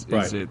 Is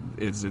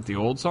it the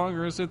old song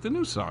or is it the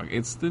new song?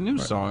 It's the new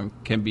song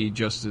can be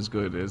just as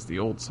good as the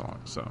old song.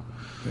 So,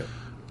 yeah.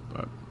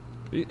 But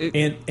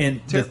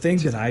the thing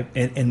that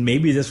and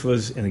maybe this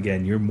was, and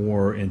again, you're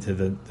more into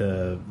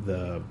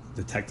the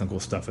technical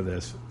stuff of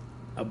this,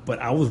 but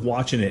I was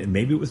watching it, and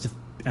maybe it was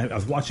I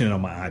was watching it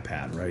on my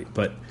iPad, right?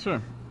 But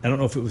sure. I don't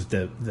know if it was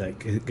the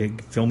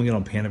filming it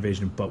on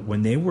Panavision, but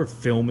when they were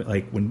filming,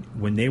 like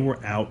when they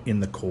were out in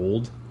the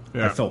cold,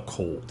 I felt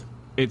cold.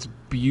 It's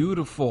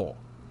beautiful.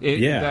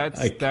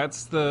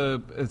 That's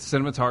the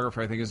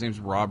cinematographer. I think his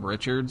name's Rob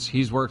Richards.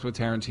 He's worked with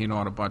Tarantino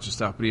on a bunch of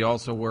stuff, but he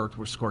also worked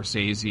with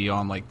Scorsese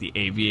on like The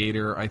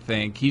Aviator. I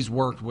think he's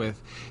one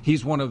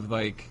of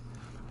like,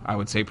 I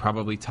would say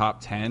probably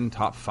top 10,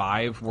 top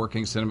 5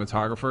 working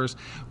cinematographers.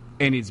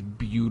 And it's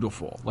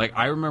beautiful. Like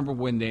I remember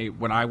when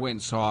I went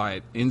and saw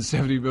it in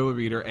 70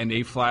 millimeter, and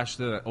they flashed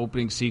the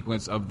opening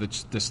sequence of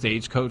the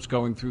stagecoach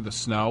going through the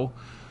snow.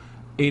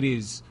 It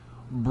is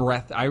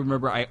I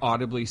remember I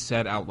audibly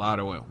said out loud,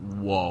 I went,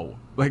 "Whoa!"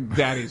 Like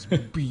that is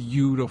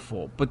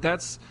beautiful. But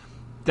that's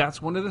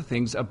one of the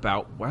things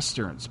about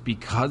westerns,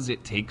 because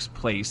it takes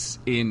place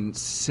in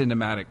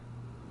cinematic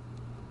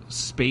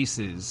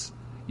spaces.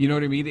 You know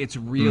what I mean? It's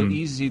real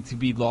easy to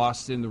be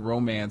lost in the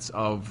romance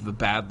of the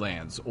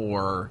Badlands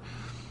or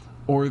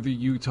the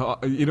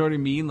Utah. You know what I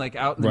mean? Like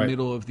out in the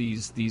middle of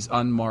these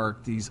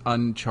unmarked, these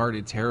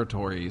uncharted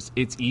territories,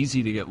 it's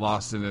easy to get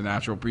lost in the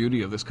natural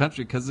beauty of this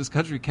country, because this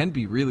country can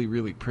be really,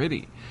 really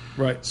pretty.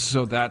 Right.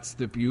 So that's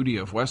the beauty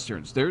of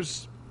westerns.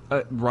 There's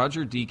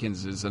Roger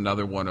Deakins is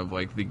another one of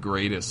like the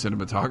greatest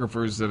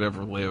cinematographers that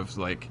ever lived.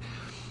 Like,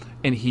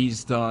 and he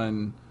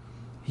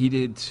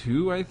did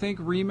 2, I think,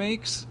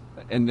 remakes.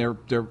 And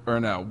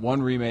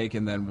one remake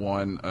and then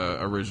one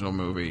original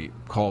movie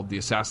called The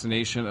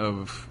Assassination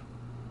of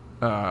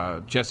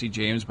Jesse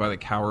James by the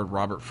coward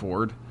Robert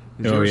Ford.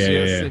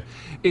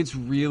 It's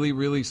really,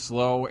 really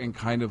slow and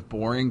kind of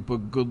boring,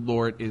 but good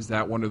Lord, is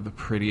that one of the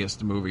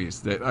prettiest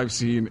movies that I've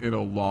seen in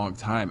a long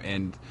time.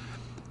 And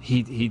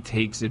he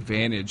takes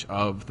advantage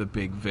of the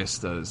big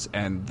vistas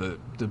and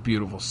the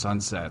beautiful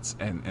sunsets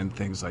and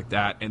things like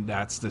that. And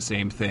that's the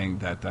same thing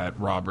that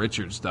Rob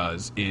Richards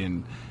does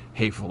in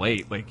Hateful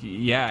Eight. Like,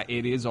 yeah,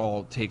 it is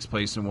all takes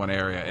place in one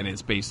area, and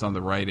it's based on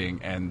the writing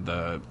and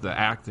the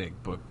acting,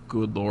 but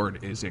good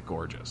Lord, is it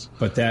gorgeous.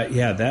 But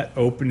that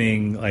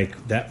opening,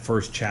 like that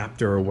first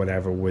chapter or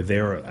whatever, where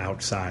they're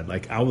outside,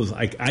 like I was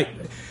like,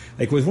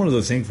 it was one of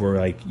those things where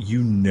like,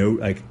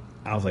 like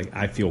I was like,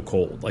 I feel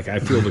cold. Like I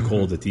feel the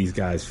cold that these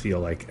guys feel.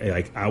 Like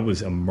I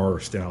was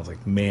immersed, and I was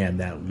like, man,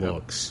 that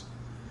looks.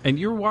 And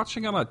you're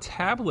watching on a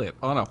tablet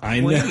on a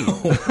plane. I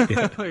know.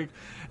 Yeah. Like,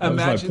 that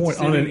was my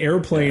point. On an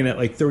airplane at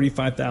like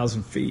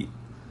 35,000 feet.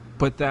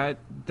 But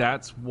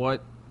that's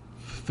what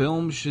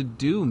film should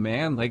do,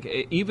 man. Like,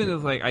 even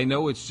if, like, I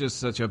know it's just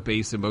such a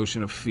base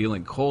emotion of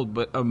feeling cold,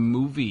 but a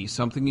movie,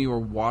 something you are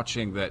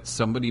watching that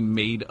somebody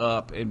made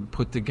up and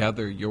put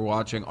together, you're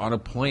watching on a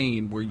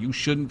plane where you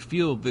shouldn't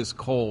feel this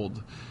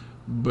cold,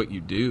 but you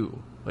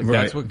do. Like,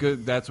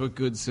 that's what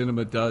good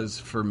cinema does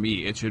for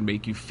me. It should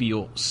make you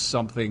feel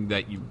something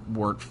that you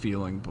weren't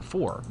feeling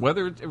before,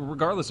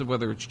 regardless of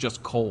whether it's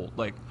just cold.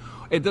 Like,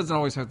 it doesn't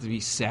always have to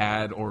be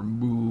sad or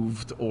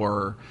moved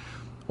or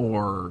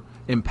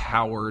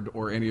empowered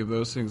or any of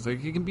those things.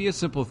 Like, it can be a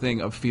simple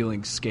thing of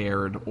feeling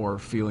scared or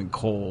feeling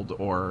cold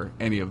or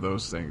any of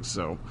those things.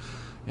 So,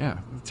 yeah,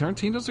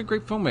 Tarantino's a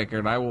great filmmaker,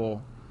 and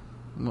I'm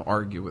gonna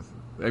argue with.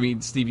 I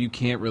mean, Steve, you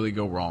can't really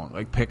go wrong.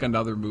 Like, pick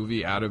another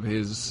movie out of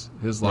his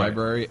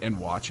library and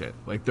watch it.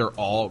 Like, they're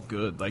all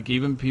good. Like,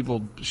 even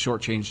people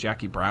shortchange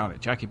Jackie Brown.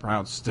 And Jackie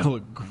Brown's still a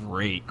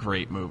great,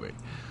 great movie.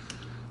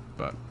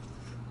 But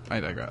I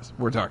digress.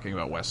 We're talking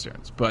about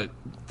westerns. But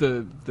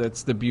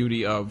that's the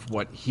beauty of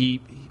what you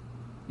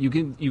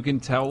can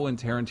tell when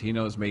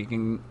Tarantino is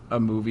making a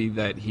movie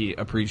that he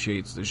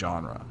appreciates the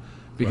genre.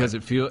 Because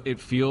it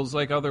feels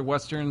like other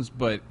westerns,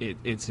 but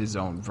it's his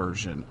own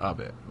version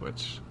of it,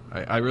 which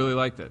I really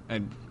liked it.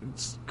 And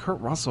it's Kurt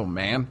Russell,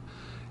 man.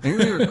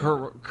 And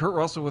Kurt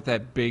Russell with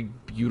that big,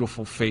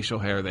 beautiful facial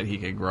hair that he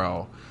can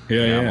grow.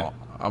 Yeah.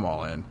 I'm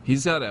all in.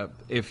 He's got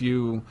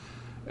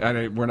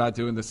we're not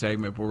doing the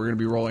segment, but we're going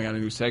to be rolling out a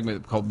new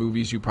segment called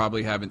Movies You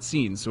Probably Haven't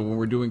Seen. So when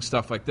we're doing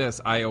stuff like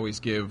this, I always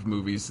give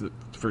movies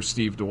for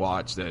Steve to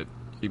watch that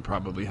he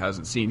probably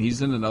hasn't seen.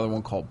 He's in another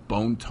one called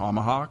Bone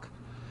Tomahawk.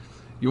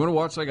 You want to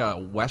watch like a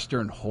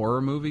Western horror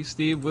movie,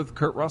 Steve, with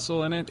Kurt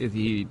Russell in it?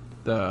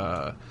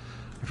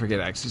 I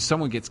forget, actually.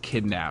 Someone gets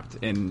kidnapped,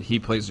 and he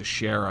plays a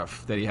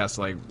sheriff that he has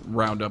to, like,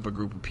 round up a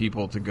group of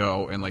people to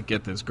go and, like,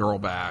 get this girl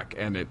back.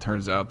 And it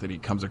turns out that he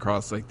comes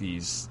across, like,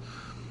 these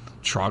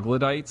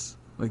troglodytes,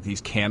 like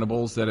these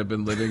cannibals that have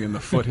been living in the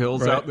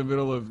foothills out in the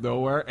middle of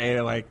nowhere.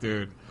 And, like,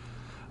 dude,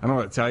 I don't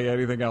want to tell you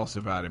anything else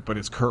about it, but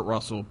it's Kurt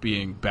Russell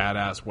being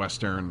badass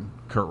Western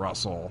Kurt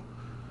Russell.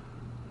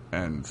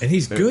 And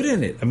he's good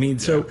in it. I mean,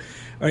 so all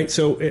right.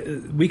 So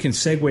we can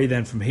segue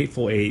then from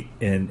Hateful Eight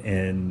and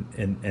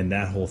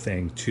that whole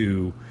thing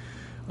to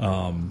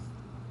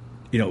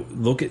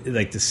look at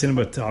like the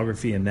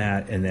cinematography in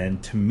that, and then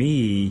to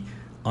me,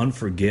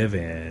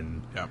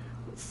 Unforgiven. Yeah.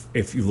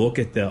 If you look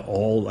at the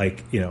all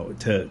like to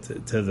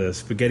the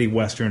spaghetti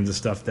westerns, the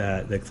stuff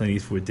that Clint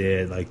Eastwood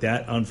did, like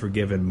that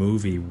Unforgiven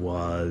movie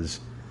was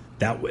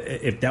that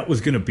if that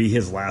was going to be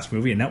his last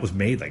movie, and that was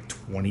made like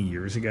 20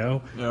 years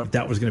ago, if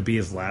that was going to be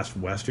his last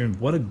western,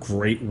 what a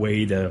great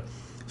way to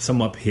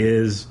sum up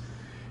his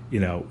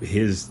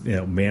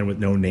man with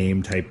no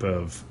name type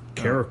of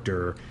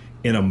character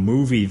in a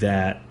movie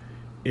that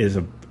is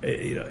I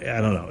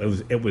don't know,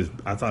 it was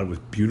I thought it was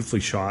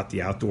beautifully shot,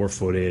 the outdoor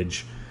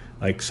footage.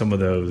 Like some of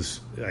those,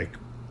 like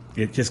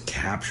it just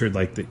captured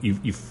like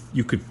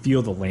you could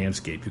feel the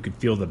landscape, you could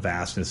feel the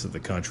vastness of the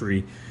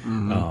country,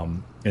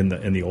 in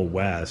the Old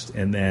West,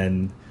 and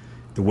then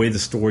the way the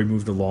story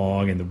moved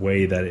along, and the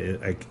way that it,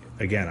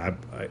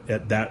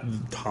 that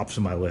tops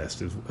of my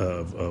list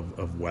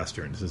of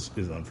westerns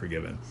is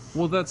Unforgiven.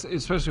 Well, that's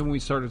especially when we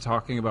started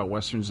talking about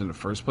westerns in the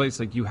first place.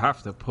 Like you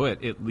have to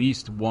put at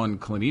least one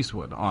Clint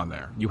Eastwood on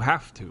there. You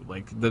have to.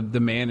 Like the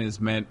man is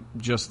meant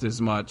just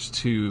as much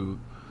to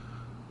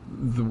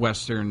the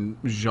Western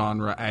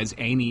genre as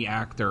any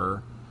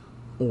actor,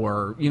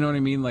 or you know what I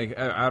mean, like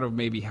out of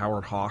maybe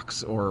Howard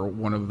Hawks or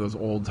one of those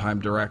old time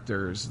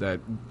directors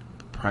that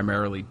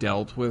primarily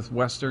dealt with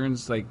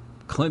Westerns. Like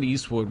Clint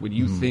Eastwood, when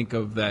you think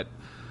of that,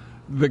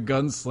 the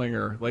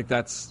gunslinger, like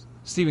that's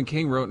Stephen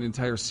King wrote an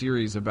entire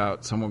series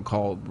about someone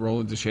called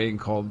Roland Deschain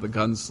called The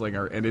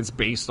Gunslinger, and it's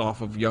based off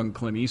of young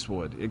Clint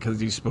Eastwood because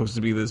he's supposed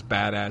to be this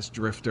badass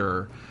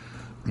drifter.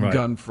 Right.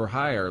 Gun for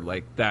hire,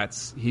 like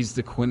he's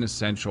the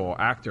quintessential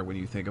actor when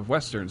you think of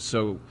westerns.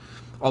 So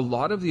a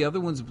lot of the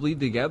other ones bleed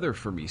together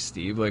for me,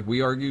 Steve. Like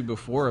we argued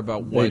before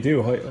about what movie.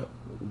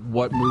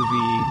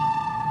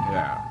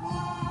 Yeah,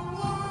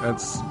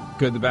 that's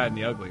Good, the Bad, and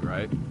the Ugly,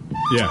 right?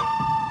 Yeah,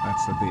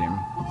 that's the theme.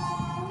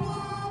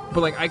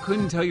 But like I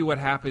couldn't tell you what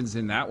happens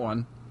in that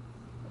one.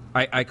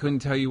 I couldn't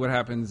tell you what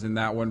happens in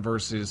that one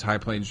versus High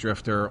Plains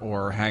Drifter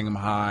or Hang 'em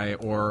High,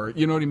 or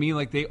you know what I mean.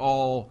 Like they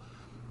all.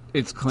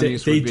 It's Clint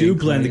Eastwood. They do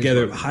blend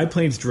together. High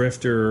Plains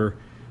Drifter,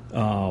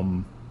 I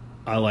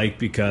like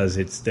because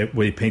it's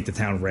where they paint the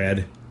town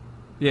red.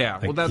 Yeah,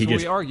 like, well, that's what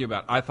we argue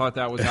about. I thought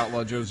that was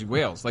Outlaw Josie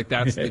Wales. Like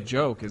that's the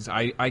joke. Is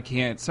I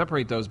can't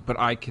separate those, but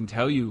I can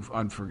tell you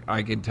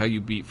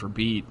beat for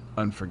beat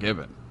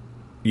Unforgiven.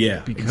 Yeah,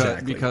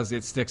 because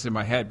it sticks in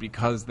my head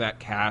because that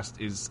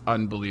cast is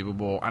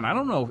unbelievable. And I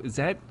don't know, is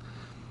that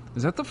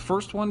the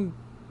first one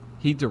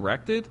he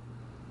directed?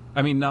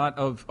 I mean, not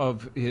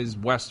of his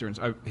westerns.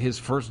 His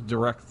first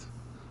direct,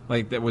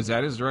 like that was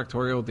that his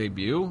directorial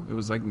debut. It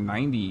was like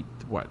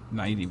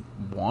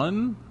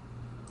 91?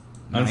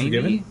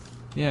 Unforgiven?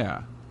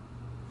 Yeah.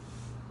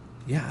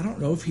 Yeah, I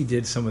don't know if he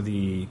did some of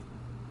the.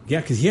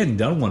 Yeah, because he hadn't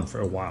done one for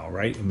a while,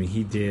 right? I mean,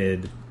 he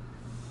did.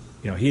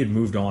 He had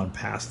moved on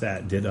past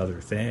that, and did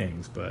other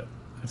things, but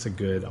that's a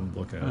good. I'm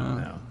looking at it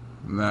now.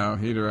 No,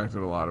 he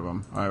directed a lot of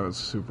them. I was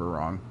super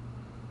wrong.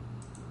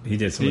 He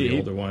did some of the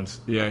older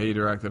ones. Yeah, he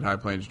directed High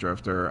Plains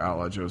Drifter,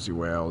 Outlaw Josie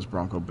Wales,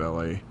 Bronco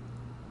Billy.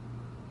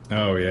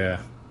 Oh,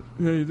 yeah.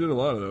 Yeah, he did a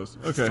lot of those.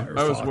 Okay,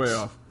 I was way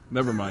off.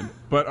 Never mind.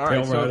 But all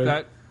right,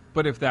 so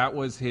if that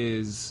was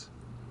his,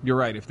 you're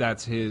right. If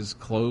that's his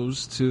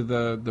close to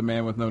the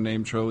Man with No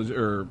Name trilogy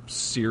or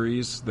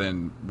series,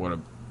 then what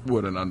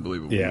an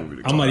unbelievable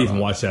movie. I might even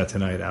watch that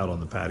tonight out on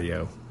the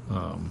patio.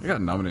 It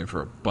got nominated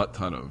for a butt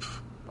ton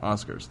of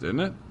Oscars,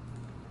 didn't it?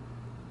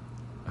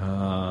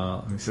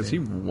 Because he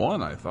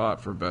won, I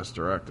thought, for Best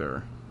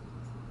Director.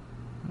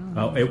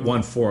 Oh, it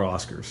won 4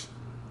 Oscars.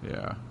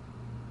 Yeah.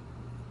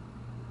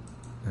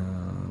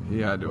 He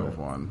had to have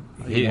won.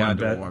 He had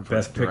to have won for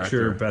Best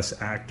Picture,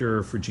 Best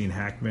Actor for Gene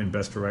Hackman,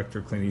 Best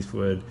Director Clint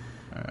Eastwood,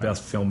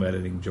 Best Film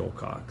Editing Joel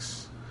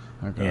Cox.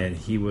 Okay. And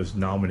he was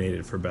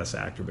nominated for Best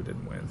Actor but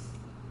didn't win.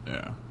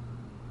 Yeah.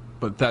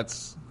 But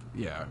that's,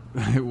 yeah.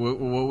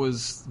 What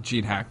was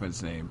Gene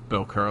Hackman's name?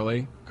 Bill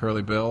Curley?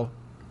 Curly Bill?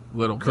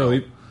 Little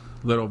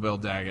Bill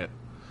Daggett.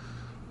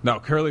 No,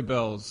 Curly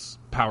Bill's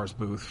Powers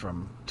Booth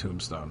from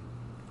Tombstone.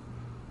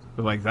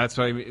 But like that's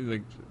what I mean.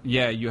 Like,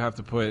 yeah, you have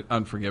to put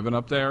Unforgiven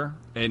up there,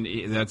 and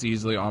that's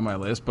easily on my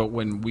list. But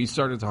when we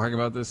started talking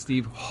about this,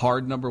 Steve,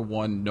 hard number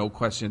one, no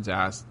questions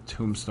asked,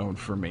 Tombstone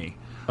for me.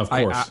 Of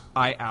course,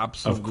 I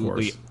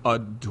absolutely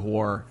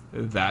adore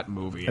that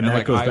movie, and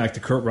that goes back to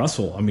Kurt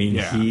Russell. I mean,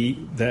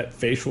 that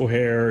facial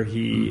hair,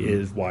 he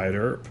is Wyatt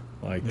Earp.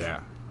 Like,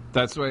 yeah.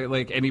 That's why,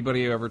 like,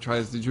 anybody who ever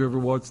tries, did you ever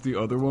watch the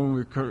other one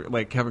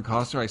with Kevin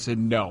Costner? I said,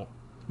 no,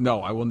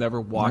 I will never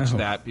watch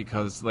that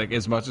because, like,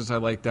 as much as I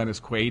like Dennis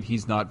Quaid,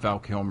 he's not Val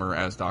Kilmer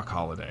as Doc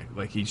Holliday.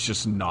 Like, he's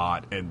just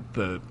not. And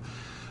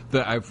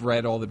I've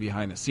read all the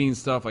behind-the-scenes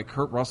stuff. Like,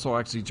 Kurt Russell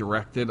actually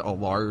directed a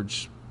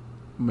large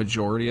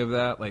majority of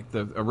that. Like,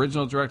 the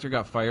original director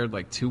got fired,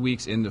 like, 2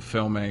 weeks into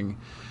filming.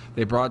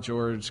 They brought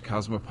George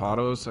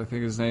Cosmapatos, I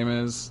think his name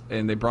is,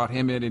 and they brought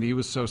him in, and he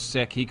was so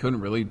sick he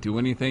couldn't really do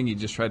anything. He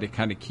just tried to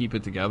kind of keep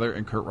it together,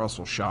 and Kurt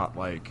Russell shot,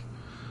 like,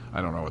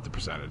 I don't know what the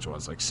percentage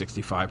was, like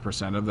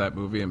 65% of that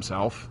movie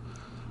himself.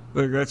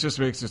 Like, that just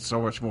makes it so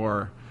much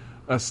more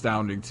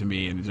astounding to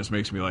me, and it just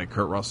makes me like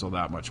Kurt Russell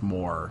that much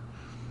more.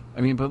 I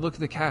mean, but look at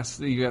the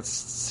cast. You got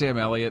Sam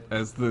Elliott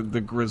as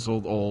the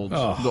grizzled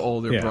the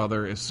older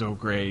brother is so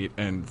great,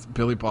 and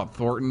Billy Bob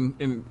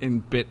Thornton in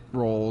bit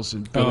roles,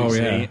 and Billy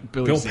Zane,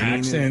 Bill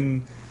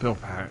Paxton.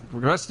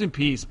 Rest in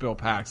peace, Bill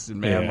Paxton,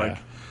 man. Like,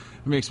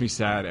 it makes me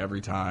sad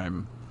every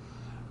time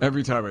I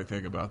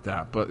think about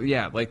that. But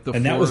yeah, like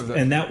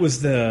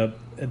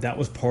that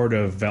was part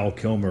of Val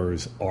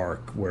Kilmer's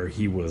arc where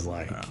he was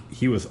like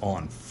he was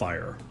on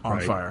fire,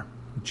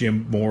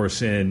 Jim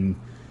Morrison.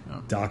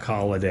 Doc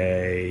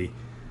Holliday,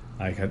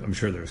 I'm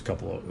sure there's a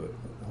couple of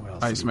what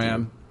else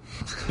Iceman,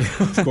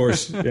 of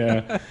course,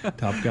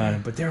 Top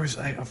Gun. But there was,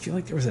 I feel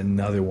like there was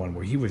another one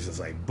where he was just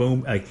like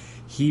boom, like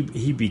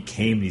he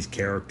became these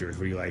characters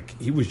where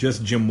he was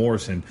just Jim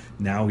Morrison.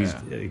 Now he's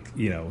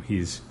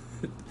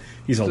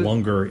he's a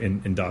lunger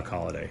in Doc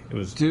Holliday. It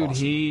was awesome.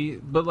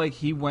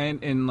 He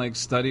went and like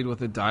studied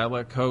with a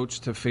dialect coach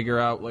to figure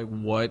out like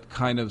what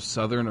kind of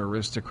Southern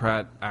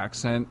aristocrat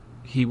accent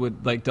he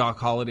would like Doc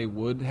Holliday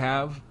would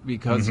have,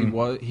 because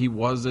he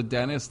was a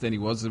dentist and he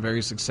was a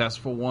very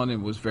successful one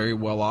and was very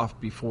well off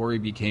before he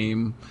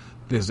became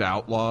this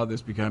outlaw,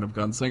 this kind of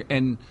gunslinger.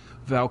 And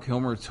Val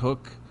Kilmer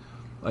took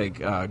like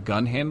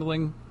gun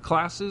handling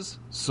classes,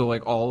 so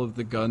like all of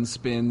the gun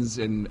spins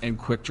and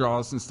quick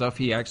draws and stuff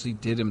he actually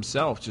did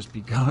himself, just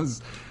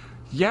because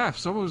if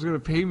someone was going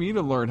to pay me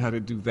to learn how to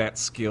do that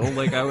skill,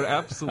 like I would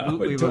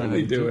absolutely I would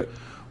totally do it.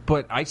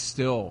 But I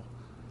still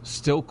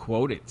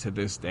quote it to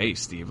this day,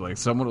 Steve. Like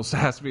someone will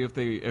ask me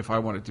if I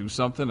want to do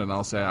something, and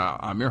I'll say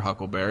I'm your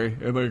Huckleberry,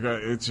 and like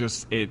it's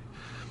just it.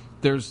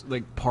 There's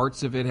like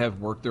parts of it have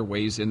worked their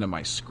ways into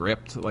my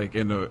script, like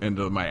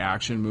into my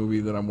action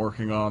movie that I'm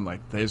working on.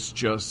 Like there's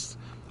just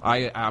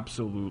I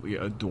absolutely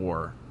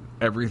adore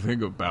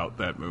everything about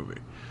that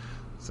movie.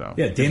 So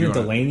Dana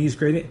Delaney's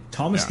great.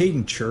 Thomas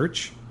Hayden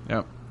Church.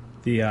 Yep.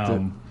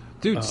 The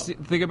dude,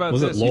 think about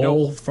was this. Was it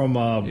Lowell from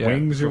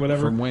Wings or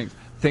whatever? From Wings.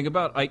 Think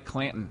about Ike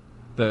Clanton.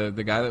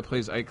 The guy that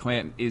plays Ike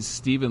Clanton is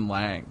Stephen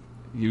Lang.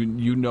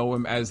 You know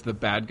him as the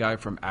bad guy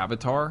from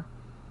Avatar,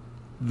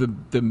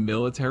 the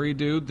military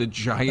dude, the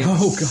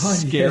giant,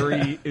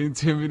 scary,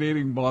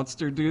 intimidating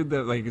monster dude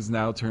that like is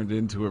now turned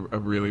into a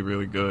really,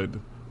 really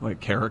good like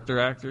character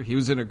actor. He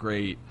was in a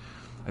great,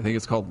 I think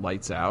it's called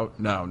Lights Out.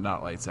 No,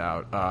 not Lights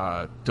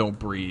Out. Don't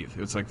Breathe.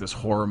 It's like this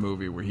horror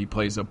movie where he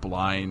plays a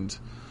blind,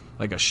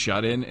 like a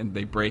shut-in, and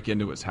they break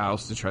into his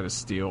house to try to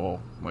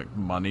steal like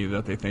money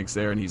that they think's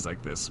there, and he's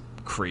like this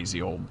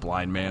crazy old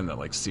blind man that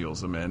like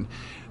seals them in.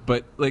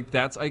 But like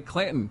that's Ike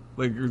Clanton.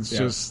 Like it's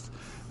just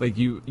like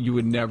you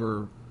would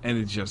never, and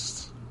it's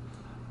just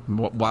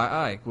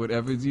why Ike?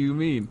 Whatever do you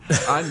mean?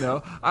 I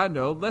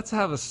know. Let's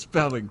have a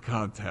spelling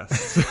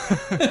contest.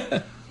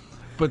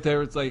 But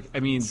there's like, I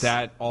mean,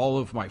 that all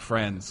of my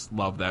friends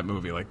love that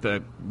movie. Like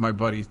that, my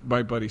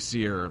buddy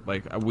Sear,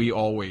 like we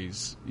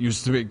always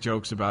used to make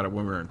jokes about it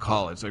when we were in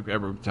college. Like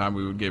every time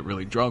we would get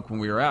really drunk when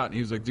we were out, and he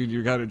was like, "Dude,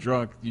 you got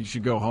drunk. You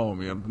should go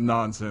home." You know,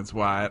 nonsense.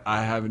 Why?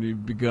 I haven't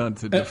even begun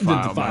to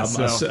defile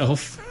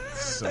myself.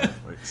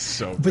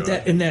 So but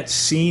good. In that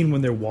scene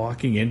when they're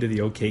walking into the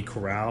OK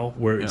Corral,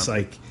 where it's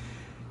like,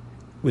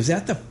 was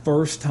that the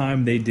first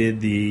time they did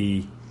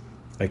the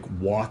like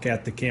walk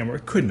at the camera?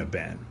 It couldn't have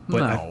been.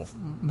 But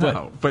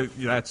no. But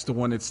that's the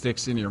one that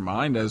sticks in your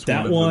mind as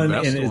that one of the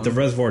best and ones. The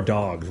Reservoir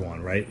Dogs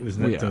one, right? It was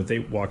they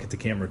walk at the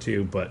camera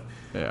too, but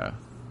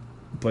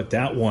But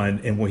that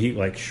one, and when he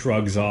like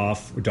shrugs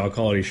off, Doc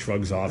Holliday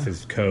shrugs off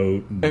his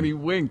coat, and he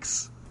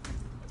winks.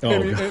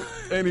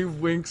 And he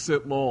winks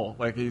at Lowell.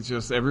 Like he's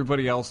just,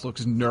 everybody else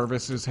looks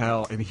nervous as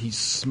hell, and he's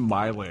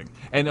smiling.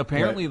 And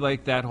apparently,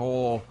 like that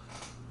whole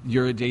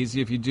 "You're a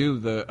Daisy If You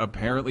Do,"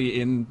 apparently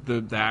in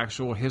the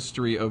actual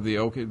history of the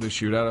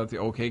shootout at the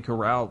OK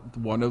Corral,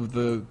 one of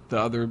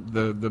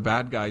the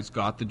bad guys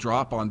got the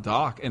drop on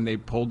Doc, and they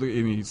pulled it,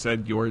 and he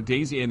said, "You're a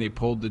Daisy," and they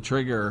pulled the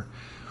trigger,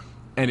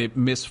 and it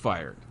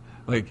misfired.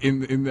 Like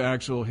in the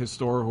actual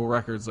historical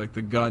records, like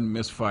the gun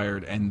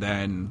misfired, and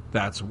then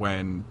that's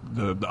when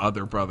the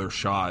other brother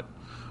shot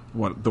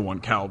the one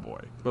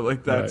cowboy. But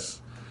like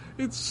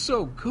it's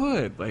so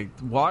good. Like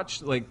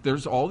watch, like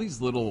there's all these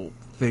little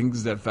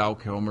things that Val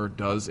Kilmer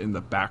does in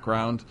the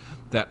background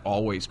that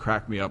always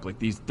crack me up. Like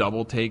these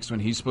double takes when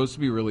he's supposed to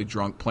be really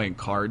drunk playing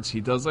cards. He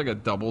does like a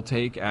double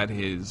take at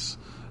his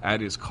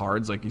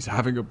cards, like he's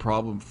having a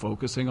problem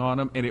focusing on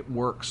them, and it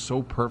works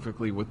so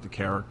perfectly with the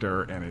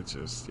character, and it's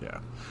just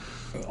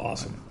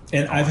awesome.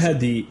 And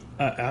awesome.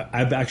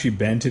 I've actually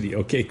been to the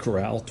OK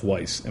Corral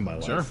twice in my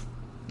life. Sure.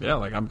 Yeah,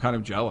 like I'm kind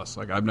of jealous.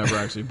 Like I've never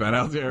actually been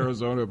out to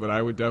Arizona, but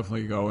I would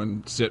definitely go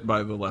and sit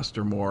by the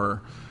Lester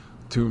Moore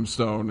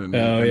tombstone and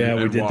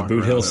we did the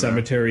Boot Hill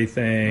Cemetery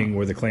thing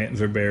where the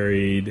Clantons are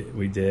buried.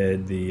 We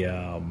did the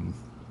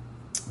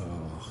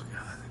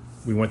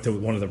we went to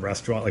one of the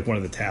restaurants, like one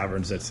of the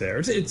taverns that's there.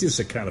 It's just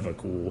a kind of a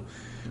cool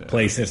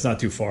place, and it's not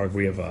too far.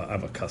 I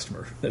have a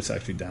customer that's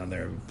actually down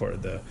there. Part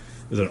of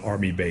there's an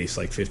army base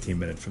like 15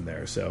 minutes from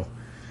there. So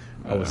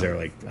I was there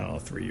like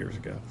 3 years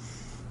ago.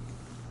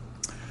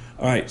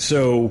 All right,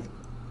 so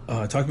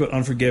talked about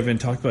Unforgiven,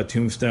 talked about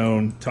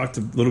Tombstone, talked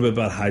a little bit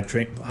about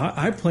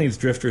High Plains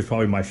Drifter is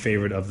probably my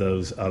favorite of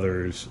those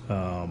others,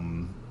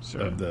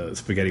 of the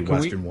spaghetti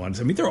western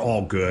ones. I mean, they're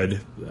all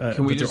good.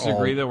 Can we just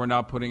agree that we're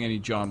not putting any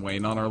John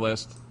Wayne on our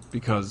list?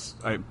 Because,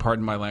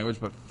 pardon my language,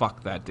 but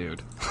fuck that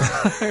dude.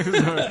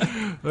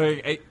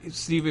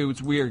 Steve, it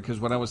was weird because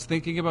when I was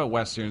thinking about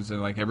westerns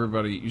and like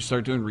everybody, you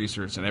start doing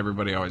research and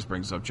everybody always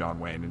brings up John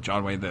Wayne and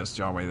John Wayne this,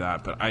 John Wayne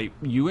that. But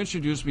you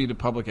introduced me to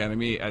Public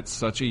Enemy at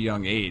such a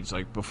young age,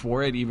 like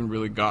before I'd even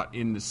really got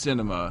into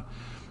cinema.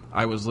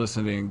 I was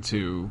listening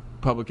to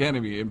Public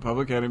Enemy, and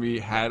Public Enemy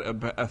had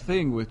a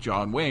thing with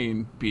John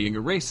Wayne being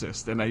a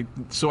racist, and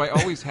so I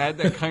always had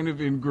that kind of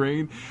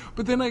ingrained.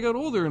 But then I got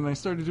older, and I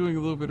started doing a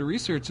little bit of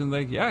research, and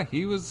like, yeah,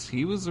 he was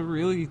a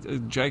really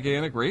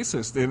gigantic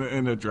racist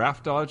and a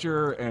draft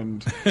dodger,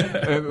 and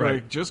right.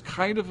 Like just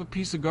kind of a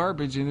piece of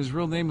garbage. And his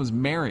real name was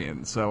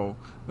Marion. So,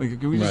 like,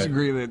 can we just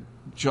agree that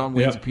John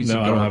Wayne's a piece of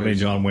garbage? No, I don't have any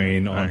John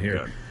Wayne on here.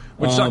 Good.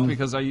 Which sucked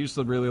because I used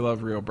to really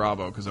love Rio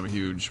Bravo because I'm a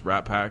huge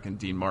Rat Pack and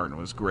Dean Martin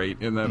was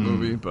great in that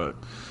movie, but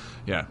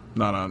yeah,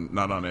 not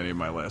on any of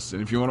my lists.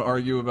 And if you want to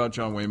argue about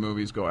John Wayne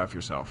movies, go F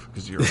yourself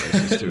because you're a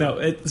racist too.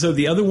 No, so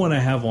the other one I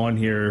have on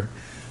here,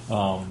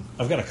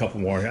 I've got a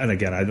couple more, and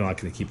again, I'm not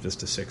going to keep this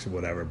to 6 or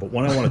whatever, but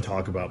one I want to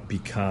talk about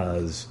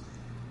because,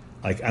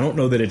 like, I don't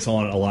know that it's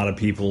on a lot of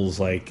people's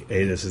like,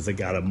 hey, this is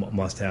the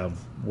must-have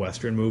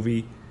Western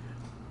movie.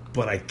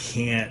 But I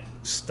can't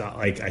stop.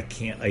 Like, I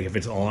can't. Like, if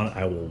it's on,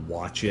 I will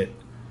watch it.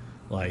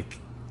 Like,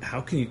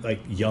 how can you? Like,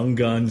 Young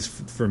Guns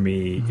for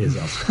me is a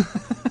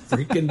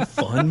freaking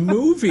fun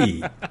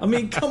movie. I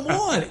mean, come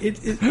on.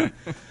 It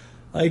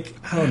like,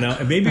 I don't know.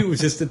 Maybe it was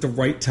just at the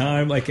right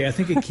time. Like, I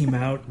think it came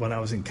out when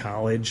I was in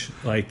college.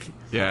 Like,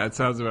 yeah, it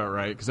sounds about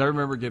right. Because I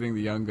remember getting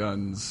the Young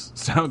Guns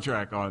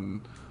soundtrack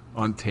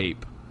on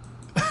tape.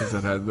 Because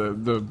it had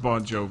the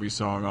Bon Jovi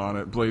song on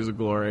it, "Blaze of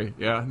Glory."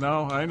 Yeah,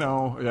 no, I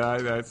know. Yeah,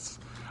 that's.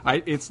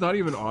 It's not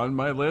even on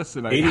my list,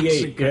 and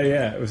 88.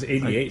 Yeah, it was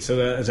 88. So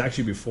that was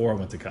actually before I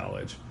went to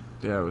college.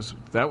 Yeah,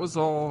 that was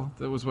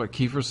what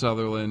Kiefer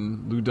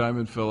Sutherland, Lou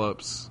Diamond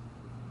Phillips,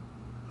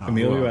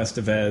 Emilio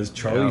Estevez,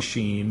 Charlie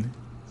Sheen.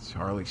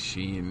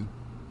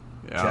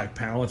 Yeah. Jack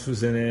Palance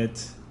was in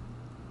it.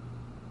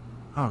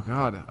 Oh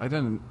God, I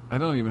don't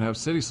even have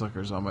City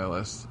Slickers on my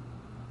list.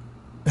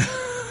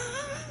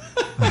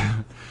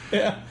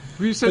 Yeah.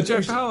 You said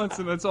Jack Palance,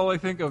 and that's all I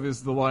think of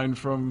is the line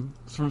from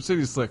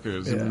City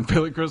Slickers. Yeah. And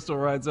Billy Crystal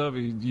rides up,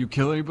 you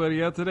kill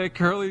anybody out today,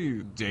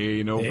 Curly? Day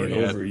ain't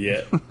over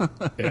yet.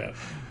 Yeah.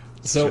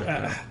 So,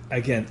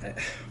 again,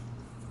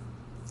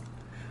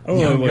 I don't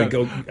know.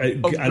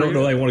 I don't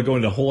know. I want to go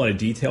into a whole lot of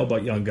detail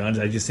about Young Guns.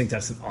 I just think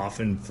that's an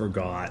often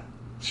forgot,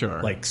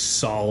 like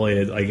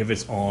solid. Like if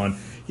it's on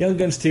Young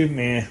Guns 2,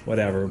 meh,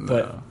 whatever. No.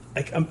 But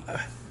like I'm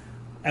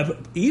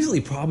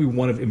easily probably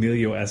one of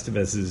Emilio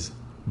Estevez's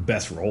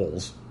best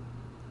roles.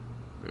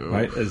 Ooh.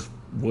 Right, as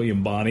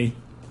William Bonney.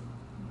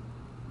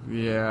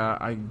 Yeah,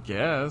 I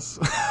guess.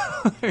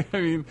 I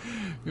mean,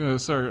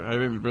 sorry, I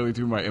didn't really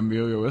do my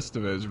Emilio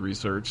Estevez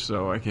research,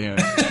 so I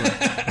can't.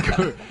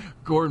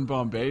 Gordon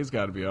Bombay's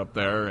got to be up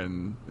there,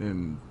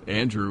 and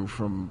Andrew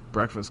from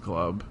Breakfast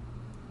Club.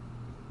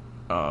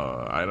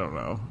 I don't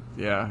know.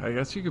 Yeah, I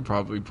guess you could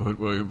probably put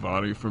William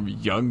Bonney from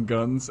Young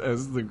Guns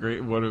as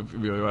one of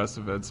Emilio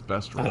Estevez's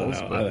best roles.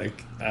 I don't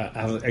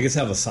know. I guess I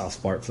have a soft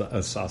spot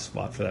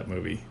for that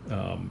movie.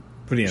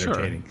 Pretty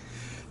entertaining. Sure.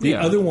 The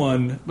other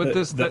one, but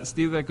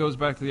Steve, that goes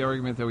back to the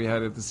argument that we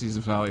had at the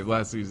season finale of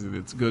last season.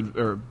 It's good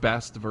or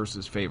best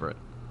versus favorite.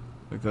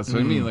 Like that's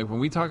what I mean. Like when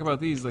we talk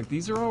about these, like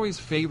these are always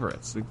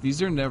favorites. Like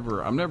these are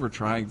never. I'm never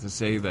trying to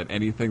say that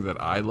anything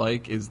that I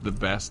like is the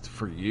best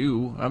for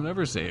you. I'm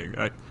never saying.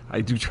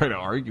 I do try to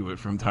argue it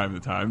from time to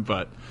time,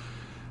 but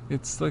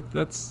it's like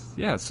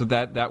So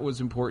that was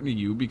important to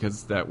you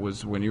because that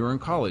was when you were in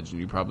college and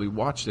you probably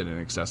watched it an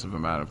excessive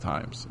amount of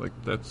times. Like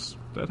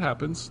that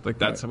happens. Like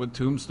that's what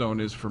Tombstone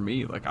is for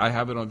me. Like I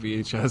have it on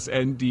VHS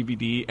and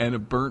DVD and a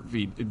burnt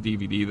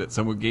DVD that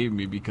someone gave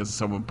me because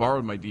someone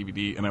borrowed my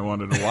DVD and I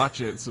wanted to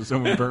watch it, so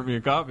someone burnt me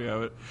a copy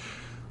of it.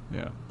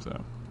 Yeah.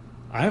 So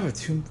I have a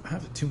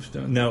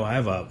Tombstone. No, I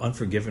have a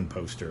Unforgiven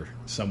poster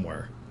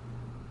somewhere.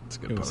 It's a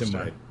good poster. It was in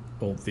my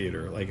old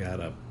theater. Like I had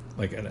a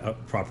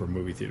proper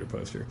movie theater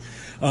poster.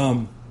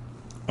 All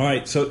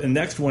right, so the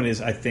next one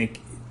is, I think,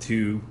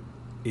 to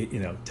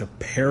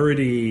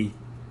parody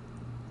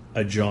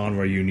a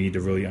genre, you need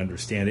to really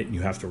understand it, and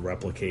you have to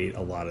replicate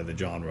a lot of the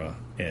genre.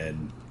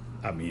 And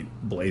I mean,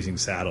 Blazing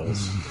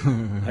Saddles,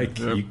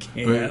 you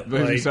can't.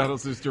 Blazing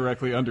Saddles is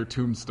directly under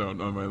Tombstone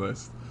on my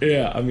list.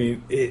 Yeah, I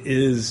mean, it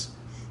is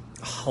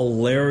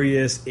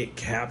hilarious. It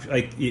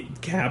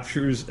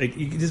captures. Like,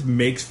 it just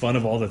makes fun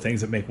of all the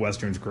things that make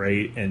westerns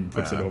great and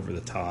puts it over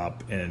the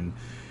top. And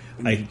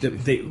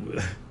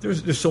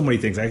there's so many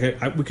things.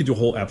 We could do a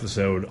whole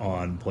episode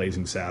on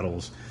Blazing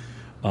Saddles.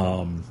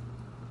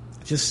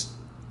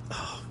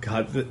 Oh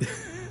God,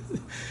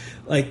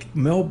 like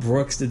Mel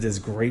Brooks did this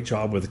great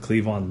job with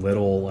Cleavon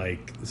Little.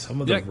 Like some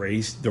of the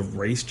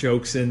race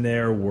jokes in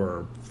there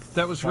were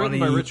that was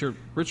funny. Written by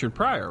Richard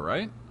Pryor,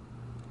 right?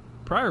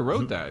 Pryor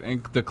wrote that,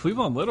 and the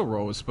Cleveland Little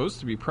role was supposed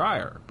to be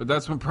Pryor, but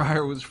that's when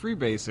Pryor was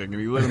freebasing and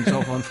he lit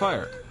himself on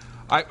fire.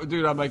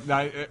 I'm like,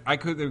 I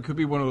could. It could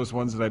be one of those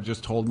ones that I've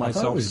just told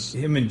myself.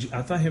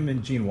 I thought him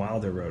and Gene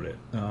Wilder wrote it.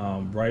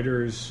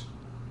 Writers,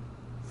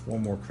 4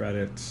 more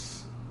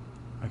credits.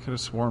 I could have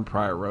sworn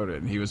Pryor wrote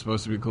it, and he was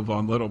supposed to be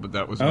Cleveland Little, but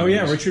that was.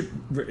 Richard.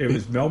 It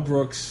was Mel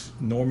Brooks,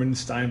 Norman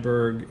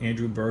Steinberg,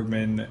 Andrew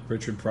Bergman,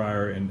 Richard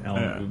Pryor, and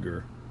Alan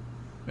Uger.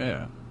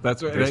 Yeah,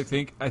 that's what I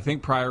think. I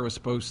think Pryor was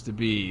supposed to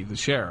be the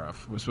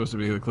sheriff. Was supposed to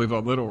be the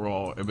Cleveland Little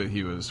role, but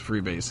he was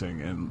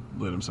freebasing and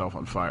lit himself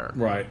on fire.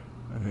 Right.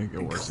 I think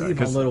it works.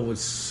 Cleveland Little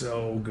was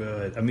so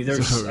good. I mean,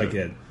 there's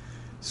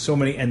so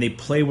many, and they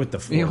play with the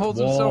fourth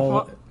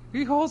wall.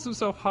 He holds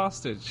himself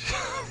hostage.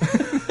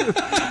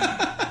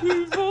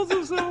 He holds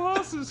himself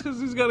hostage because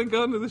he's got a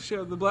gun to the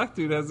sheriff. The black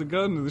dude has a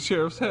gun to the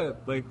sheriff's head.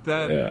 Like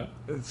that. Yeah.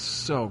 It's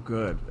so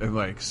good and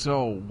like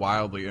so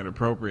wildly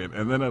inappropriate.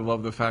 And then I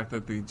love the fact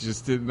that they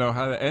just didn't know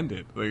how to end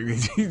it. Like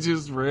he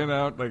just ran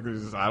out. Like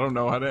I don't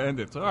know how to end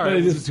it. So, all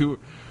right, just do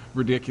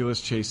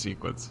ridiculous chase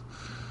sequence.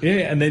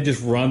 Yeah, and they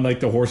just run, like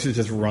the horses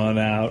just run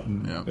out.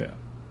 And, yeah.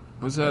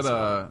 Was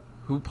that,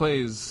 who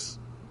plays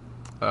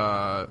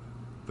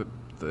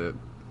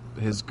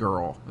his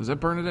girl? Is that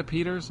Bernadette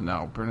Peters?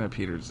 No, Bernadette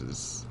Peters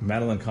is...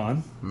 Madeline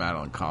Kahn?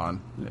 Madeline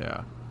Kahn,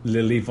 yeah.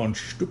 Lily von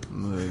Stoop.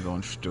 Lily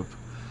von Stoop,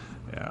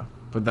 yeah.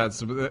 But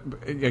that's,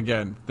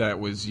 again, that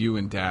was you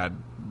and Dad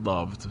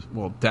loved.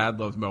 Well, Dad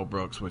loved Mel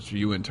Brooks, which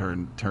you in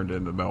turn turned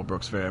into Mel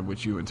Brooks fan,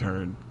 which you in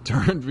turn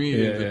turned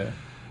me into... Yeah.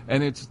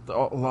 And it's a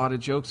lot of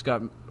jokes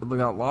got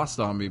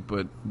lost on me,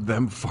 but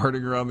them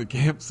farting around the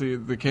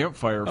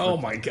campfire for oh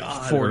my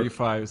God,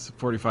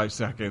 45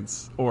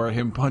 seconds, or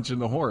him punching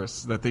the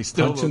horse that they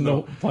still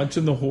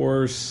punching the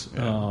horse.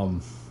 Yeah.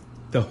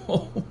 The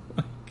whole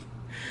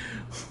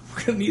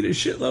we're gonna need a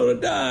shitload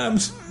of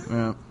dimes.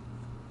 Yeah.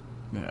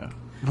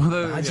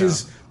 Well,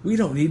 we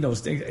don't need those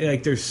things.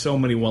 Like there's so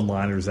many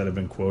one-liners that have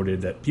been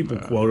quoted that people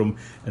quote them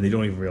and they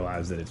don't even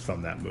realize that it's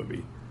from that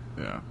movie.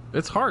 Yeah,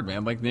 it's hard,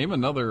 man. Like name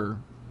another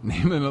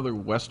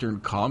Western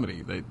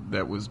comedy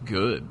that was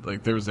good.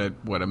 Like there was that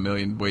A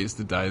Million Ways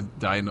to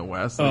Die in the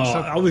West. Like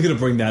I was going to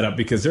bring that up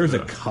because there's a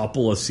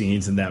couple of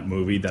scenes in that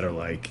movie that are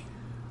like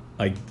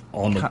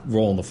on the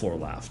roll on the floor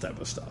laugh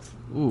type of stuff.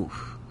 Ooh,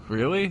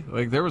 really?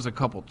 Like there was a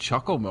couple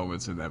chuckle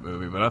moments in that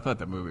movie, but I thought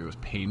that movie was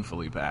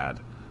painfully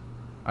bad.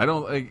 I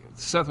don't like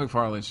Seth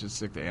MacFarlane should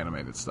stick to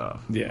animated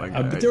stuff.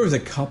 Yeah, but there was a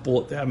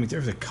couple. I mean,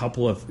 there's a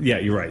couple of. Yeah,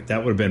 you're right.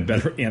 That would have been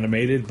better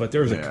animated, but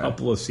there was a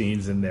couple of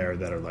scenes in there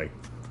that are like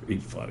pretty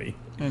funny.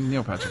 And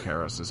Neil Patrick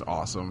Harris is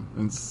awesome,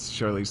 and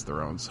Charlize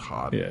Theron's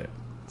hot. Yeah,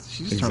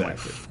 she just turned like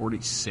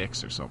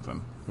 46 or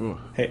something. Ooh.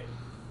 Hey,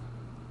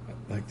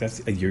 like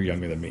that's a year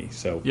younger than me.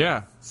 So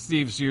yeah,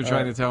 Steve. So you're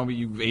trying to tell me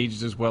you've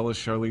aged as well as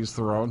Charlize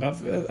Theron?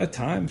 At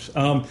times.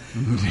 All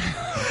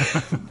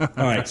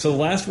right. So the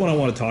last one I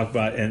want to talk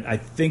about, and I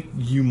think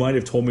you might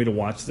have told me to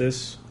watch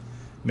this.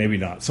 Maybe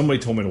not. Somebody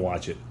told me to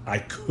watch it. I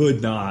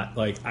could not.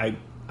 Like I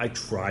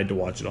tried to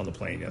watch it on the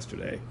plane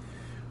yesterday,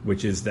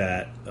 which is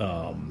that.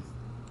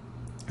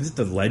 Is it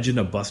The Legend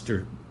of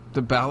Buster?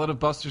 The Ballad of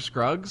Buster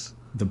Scruggs?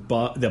 The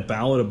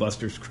Ballad of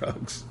Buster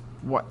Scruggs.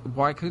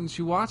 Why couldn't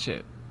you watch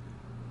it?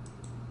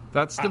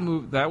 That's the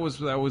movie that was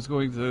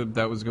going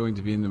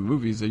to be in the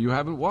movies that you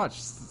haven't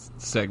watched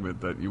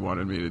segment that you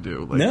wanted me to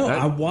do. Like no,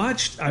 I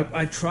watched.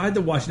 I tried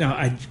to watch. Now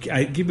I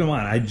keep in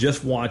mind I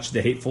just watched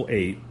The Hateful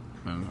Eight.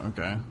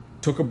 Okay.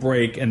 Took a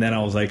break and then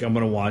I was like, I'm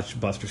going to watch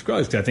Buster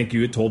Scruggs because I think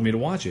you had told me to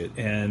watch it,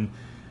 and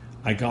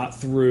I got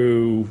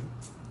through.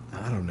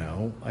 I don't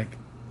know, like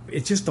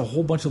it's just a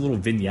whole bunch of little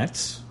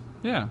vignettes.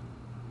 Yeah.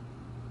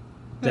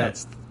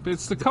 It's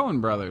the Coen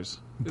brothers.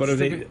 But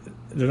they're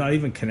not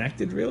even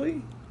connected,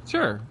 really?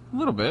 Sure, a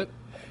little bit.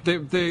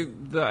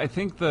 I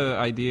think the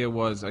idea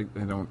was, I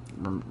don't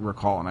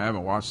recall, and I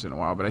haven't watched it in a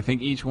while, but I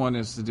think each one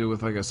is to do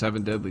with like a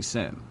 7 deadly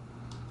sin.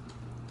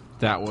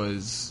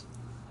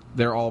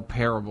 They're all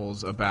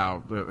parables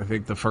about, I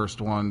think the first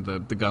one, the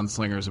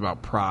gunslinger is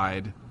about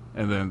pride,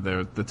 and then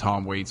the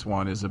Tom Waits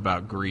one is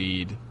about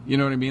greed. You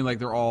know what I mean? Like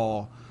they're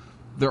all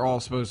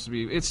supposed to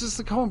be, it's just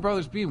the Coen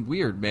brothers being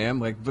weird, man.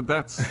 Like, but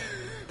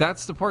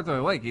that's the part that I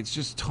like. It's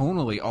just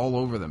tonally all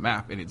over the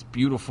map, and it's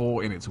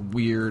beautiful, and it's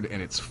weird,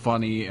 and it's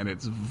funny, and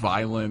it's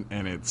violent,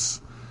 and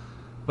it's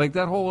like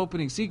that whole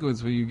opening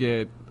sequence where you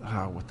get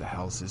what the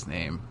hell's his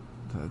name,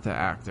 the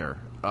actor?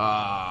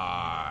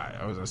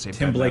 I was gonna say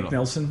Tim Blake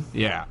Nelson.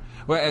 Yeah,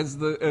 well, as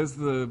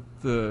the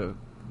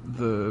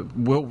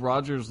Will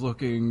Rogers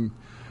looking.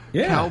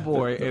 Yeah,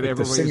 cowboy, and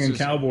everybody's singing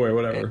just, cowboy or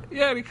whatever.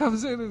 And he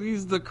comes in and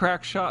he's the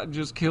crack shot and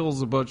just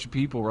kills a bunch of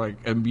people like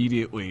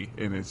immediately,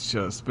 and it's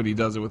just, but he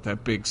does it with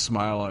that big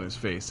smile on his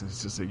face, and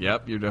it's just like,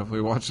 yep, you're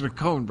definitely watching a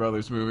Coen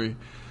Brothers movie,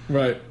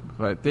 right?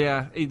 But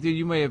yeah,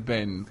 you may have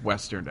been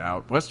westerned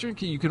out. Western,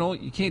 you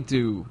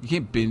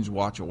can't binge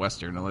watch a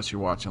western unless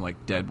you're watching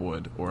like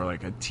Deadwood or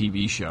like a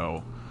TV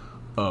show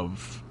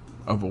of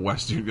a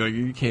western. Like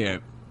you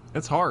can't.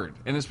 It's hard,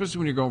 and especially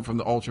when you're going from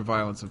the ultra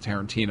violence of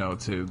Tarantino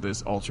to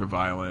this ultra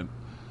violent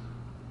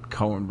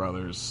Coen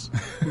Brothers,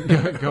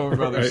 Coen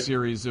Brothers Right.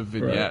 series of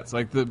vignettes.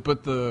 Right.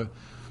 Like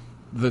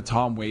the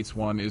Tom Waits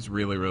one is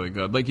really, really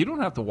good. Like, you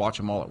don't have to watch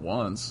them all at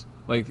once.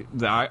 Like,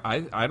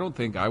 I don't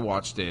think I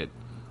watched it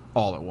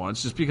all at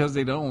once, just because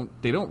they don't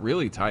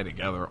really tie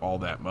together all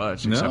that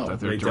much, except that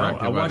they're they don't.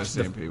 directed I by the watched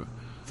same people.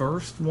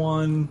 First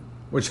one,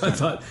 which I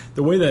thought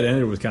the way that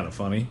ended was kind of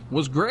funny.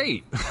 Was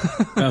great.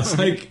 I was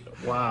like,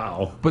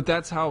 wow. But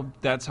that's how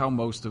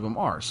most of them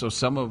are. So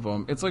some of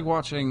them, it's like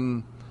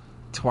watching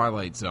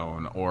Twilight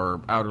Zone or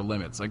Outer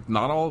Limits. Like,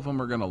 not all of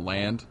them are going to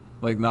land.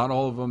 Like, not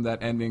all of them,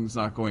 that ending's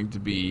not going to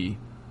be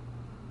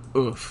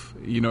oof.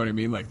 You know what I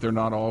mean? Like, they're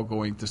not all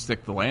going to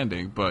stick the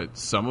landing, but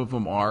some of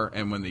them are,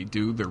 and when they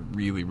do, they're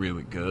really,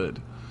 really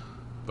good.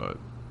 But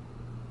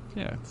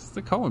yeah, it's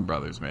the Coen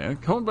Brothers, man.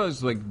 Coen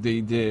Brothers, like,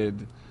 they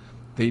did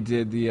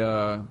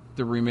the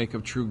remake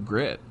of True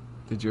Grit.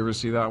 Did you ever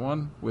see that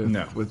one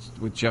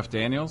with Jeff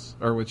Daniels,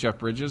 or with Jeff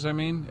Bridges? I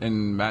mean,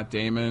 and Matt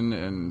Damon,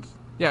 and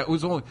yeah, it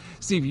was only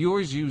Steve. You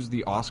always use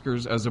the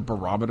Oscars as a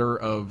barometer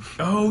of.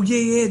 Oh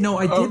yeah. No,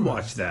 I did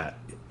watch that.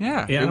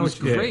 Yeah, Yeah, it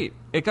was yeah. great.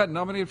 It got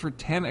nominated for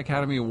 10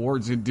 Academy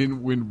Awards and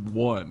didn't win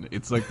one.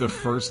 It's like the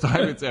first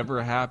time it's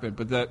ever happened.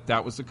 But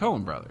that was the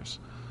Coen Brothers.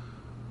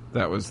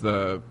 That was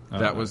the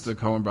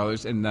Coen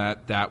Brothers, and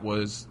that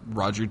was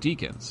Roger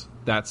Deakins.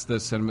 That's the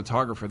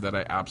cinematographer that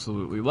I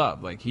absolutely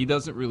love. Like, he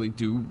doesn't really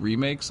do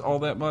remakes all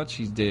that much.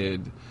 He's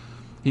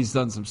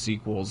done some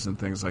sequels and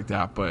things like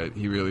that, but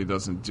he really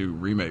doesn't do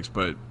remakes.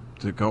 But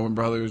the Coen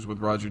Brothers with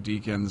Roger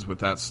Deakins, with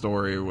that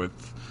story,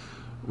 with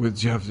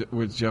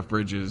Jeff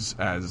Bridges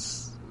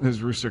as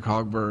Rooster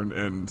Cogburn,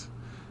 and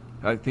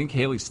I think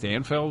Haley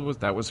Steinfeld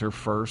was her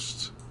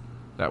first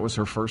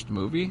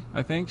movie.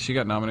 I think she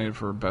got nominated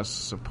for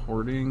Best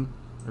Supporting,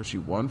 or she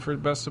won for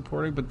Best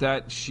Supporting. But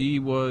this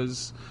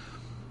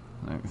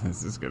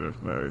is gonna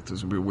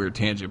be a weird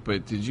tangent.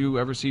 But did you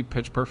ever see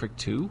Pitch Perfect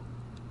 2?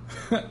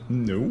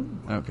 No.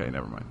 Okay,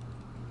 never mind.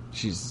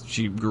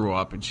 She grew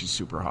up and she's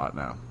super hot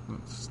now.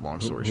 It's long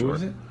story Who short.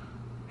 was it?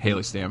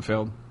 Haley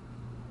Steinfeld,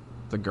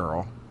 the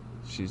girl.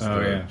 She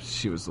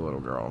was the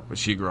little girl, but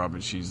she grew up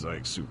and she's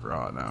like super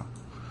hot now.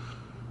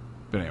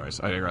 But anyways,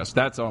 I digress.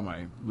 That's on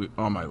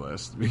my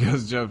list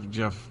because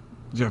Jeff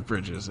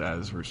Bridges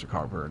as Rooster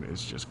Cogburn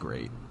is just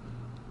great.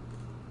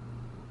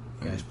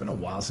 Yeah, it's been a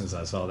while since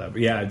I saw that,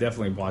 but yeah, I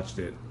definitely watched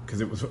it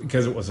because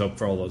it was up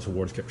for all those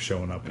awards, kept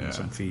showing up in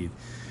some feed.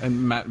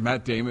 And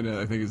Matt Damon,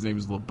 I think his name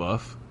is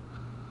LaBeouf.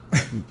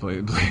 He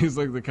plays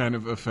like the kind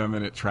of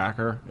effeminate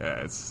tracker.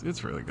 Yeah,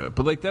 it's really good.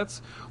 But like,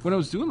 that's when I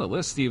was doing the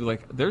list, Steve.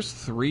 Like, there's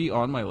 3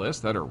 on my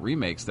list that are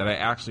remakes that I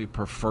actually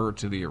prefer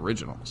to the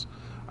originals.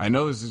 I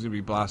know this is going to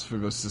be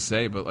blasphemous to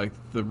say, but like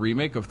the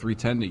remake of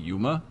 3:10 to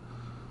Yuma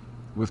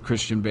with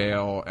Christian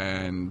Bale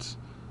and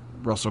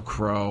Russell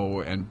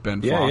Crowe and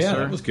Ben Foster. Yeah,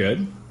 that was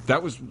good.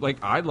 That was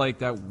like, I like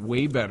that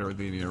way better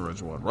than the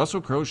original one.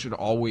 Russell Crowe should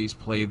always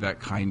play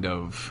that kind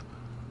of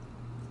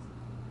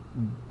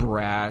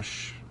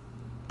brash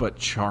but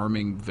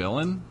charming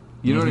villain.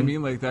 You know what I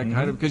mean? Like that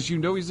kind of, because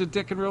he's a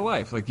dick in real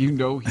life. Like, he's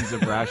a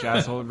brash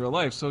asshole in real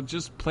life. So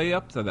just play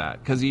up to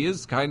that, because he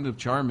is kind of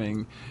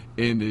charming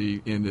in the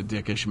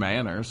dickish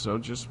manner. So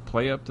just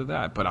play up to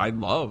that. But I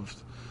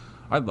loved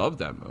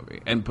that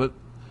movie,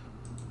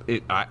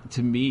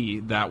 to me,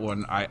 that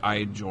one I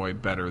enjoy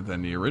better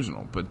than the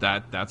original. But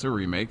that's a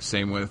remake.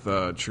 Same with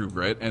True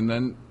Grit. And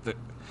then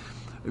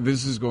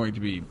this is going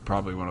to be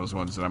probably one of those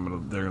ones that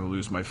they're gonna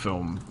lose my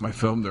film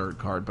nerd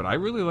card. But I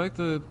really like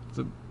the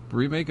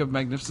remake of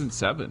Magnificent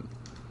Seven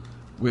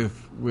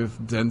with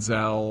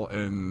Denzel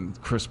and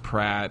Chris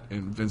Pratt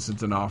and Vincent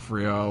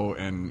D'Onofrio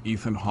and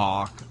Ethan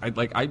Hawke.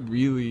 I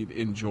really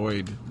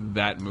enjoyed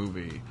that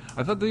movie.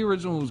 I thought the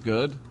original was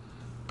good,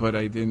 but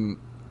I didn't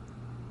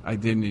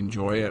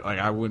enjoy it. Like,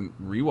 I wouldn't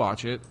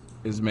rewatch it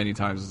as many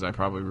times as I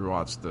probably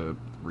rewatched the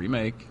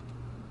remake.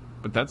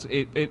 But that's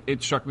it.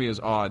 It struck me as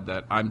odd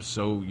that I'm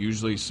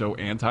usually so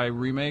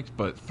anti-remakes,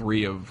 but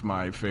 3 of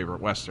my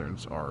favorite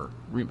westerns are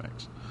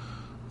remakes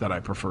that I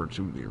prefer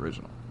to the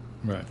original.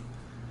 Right.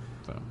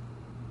 So,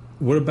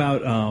 what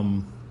about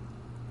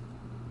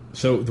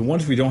so the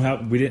ones we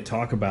didn't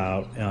talk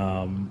about,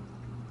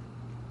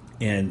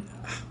 and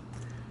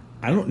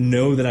I don't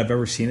know that I've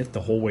ever seen it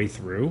the whole way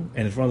through,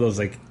 and it's one of those,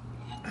 like,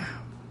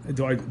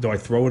 do I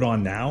throw it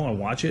on now and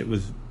watch it? It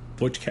was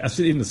Butch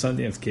Cassidy and the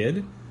Sundance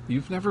Kid.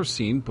 you've never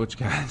seen Butch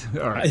Cassidy?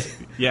 All right.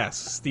 Yes,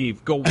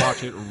 Steve, go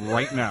watch it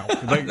right now.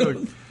 Like,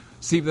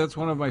 Steve, that's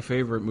one of my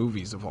favorite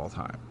movies of all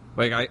time.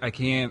 Like,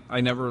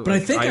 I never. But I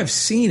think I've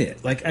seen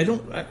it. Like, I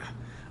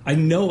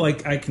know,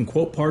 like, I can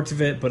quote parts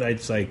of it, but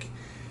it's like,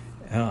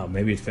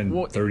 maybe it's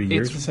been 30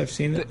 years since I've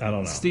seen it. I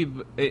don't know.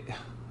 Steve, do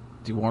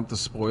you want the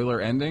spoiler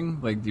ending?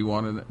 Like, do you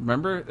want to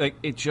remember? Like,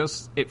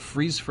 it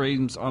freeze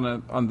frames on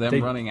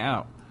them running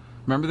out.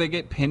 Remember, they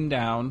get pinned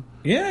down.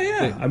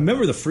 Yeah. I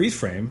remember the freeze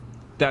frame.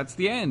 That's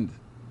the end.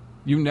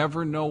 You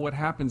never know what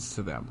happens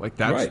to them. Like,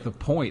 that's right. The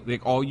point.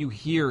 Like, all you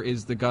hear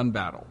is the gun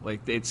battle.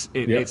 Like,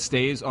 it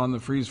stays on the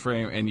freeze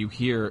frame, and you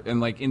hear, and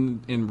like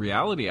in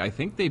reality, I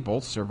think they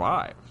both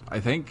survive. I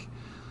think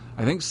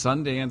I think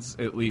Sundance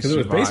at least Because it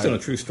was based on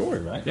a survived. true story,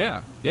 right?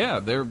 Yeah.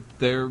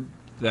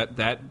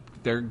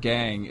 Their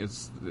gang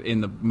is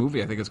in the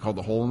movie. I think it's called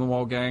the Hole in the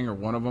Wall Gang or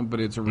one of them. But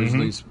it's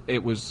originally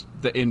it was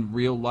in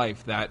real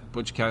life that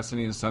Butch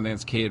Cassidy and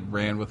Sundance Kid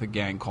ran with a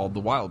gang called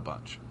the Wild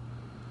Bunch.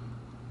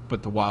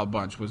 But the Wild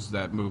Bunch was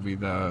that movie,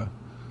 the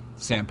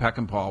Sam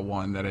Peckinpah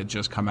one that had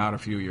just come out a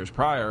few years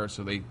prior.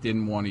 So they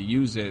didn't want to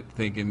use it,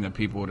 thinking that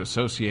people would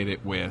associate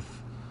it with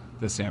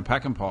the Sam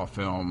Peckinpah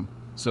film.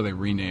 So they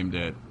renamed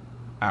it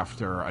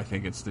after, I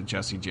think it's the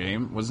Jesse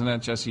James. Wasn't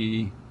that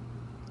Jesse?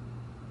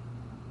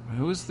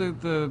 Who was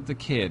the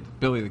kid?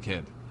 Billy the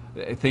Kid.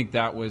 I think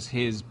that was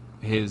his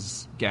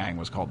gang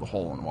was called the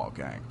Hole in the Wall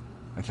Gang.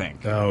 I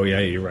think. Oh yeah,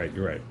 you're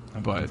right.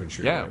 I'm But pretty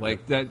sure yeah, you're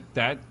right.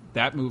 like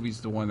that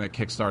movie's the one that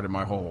kickstarted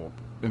my whole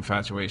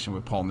infatuation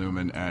with Paul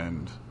Newman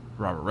and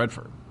Robert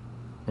Redford.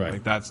 Right.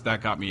 Like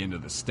that got me into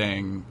The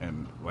Sting,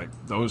 and like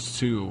those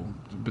two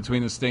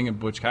between The Sting and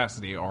Butch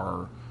Cassidy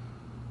are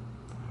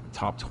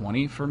top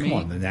 20 for me. Come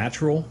on, The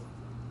Natural.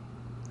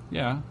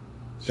 Yeah.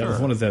 That was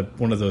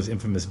one of those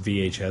infamous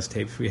VHS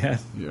tapes we had.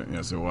 Yeah,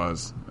 yes, it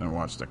was. I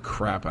watched the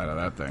crap out of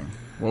that thing.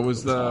 What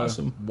was the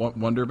awesome.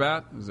 Wonder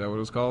Bat? Is that what it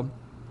was called?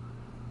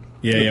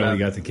 Yeah, The when bat. you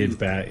got the kid's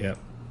bat. Yep.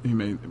 He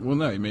made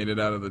it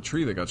out of the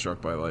tree that got struck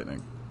by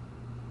lightning.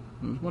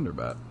 It was Wonder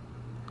Bat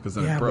because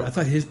then Yeah, it but broke. I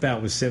thought his bat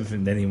was Simpson,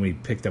 and then he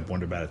picked up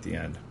Wonder Bat at the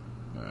end.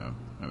 Yeah,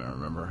 I don't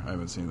remember. I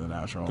haven't seen The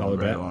Natural Dollar in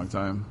a very bet? long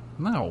time.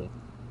 No.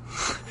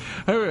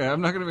 Anyway,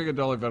 I'm not going to make a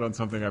dollar bet on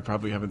something I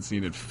probably haven't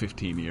seen in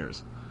 15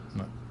 years.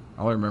 No.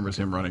 All I remember is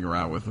him running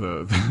around with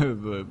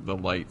the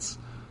lights.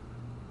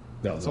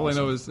 That was All I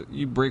awesome. know is that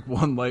you break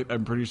one light,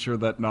 I'm pretty sure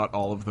that not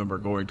all of them are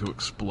going to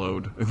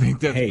explode. I think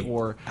that's Hey,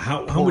 poor.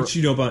 how poor- much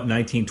you know about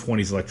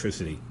 1920s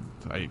electricity?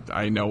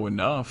 I know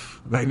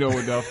enough. I know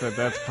enough that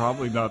that's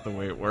probably not the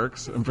way it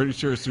works. I'm pretty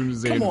sure as soon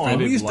as they Come on,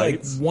 invented we used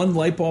lights, like one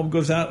light bulb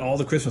goes out, all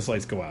the Christmas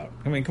lights go out.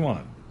 I mean, come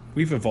on,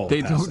 we've evolved.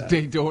 they past don't that.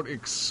 they don't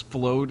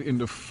explode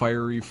into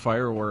fiery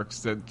fireworks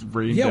that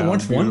rain Yeah, down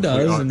once one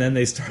beautifully does, on- and then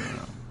they start.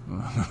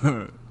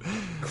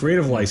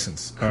 Creative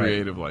license. All right.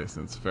 creative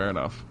license. Fair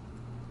enough.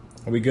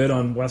 Are we good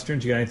on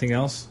westerns? You got anything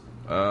else?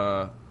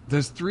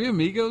 Does Three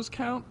Amigos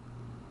count?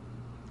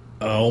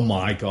 Oh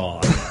my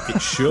god,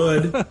 it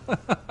should.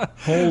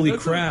 Holy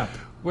crap!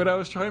 When I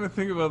was trying to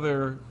think of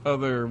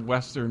other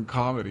Western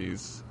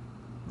comedies.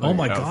 Oh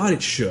my like, god,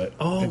 it should.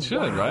 Oh, It should,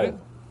 wow. right?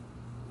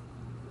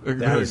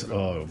 That is.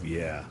 Oh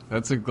yeah.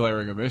 That's a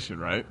glaring omission,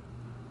 right?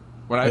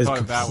 When I That is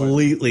thought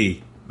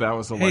completely. that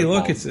was a Hey,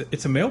 light look, bulb.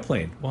 it's a mail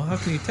plane. Well, how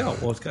can you tell?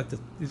 Well,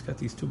 he's got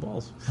these two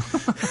balls.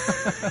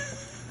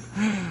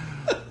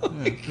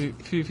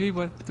 Fifi,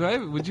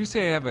 would you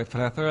say I have a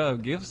plethora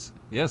of gifts?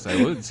 Yes,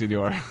 I would,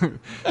 senor.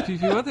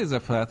 Fifi, what is a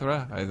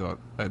plethora?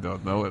 I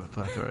don't know what a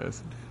plethora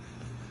is.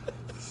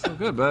 So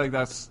good, but like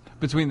that's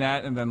between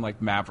that and then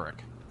like Maverick.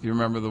 Do you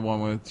remember the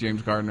one with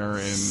James Gardner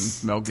and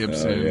Mel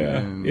Gibson? yeah.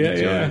 And Yeah,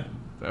 Joey? yeah.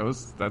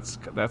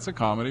 That's a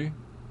comedy.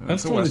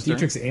 That's a the one that Western.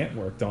 Dietrich's aunt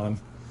worked on.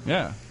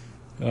 Yeah.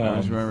 I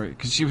just remember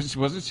because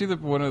wasn't she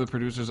one of the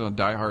producers on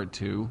Die Hard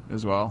 2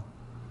 as well?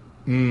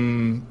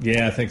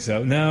 Yeah, I think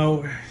so.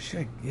 No,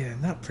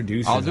 not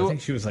producer. I'll I do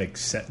think she was like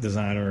set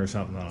designer or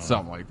something. I don't know.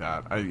 Something like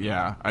that.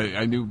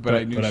 I knew, but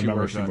I knew I she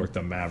remember worked she on. worked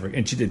on Maverick,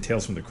 and she did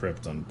Tales from the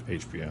Crypt on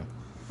HBO,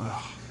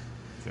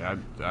 Yeah,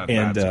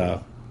 and that's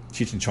cool.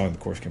 Cheech and Chong, the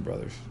Korskin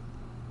brothers.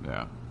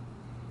 Yeah.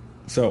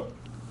 So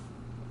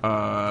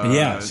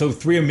so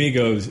Three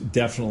Amigos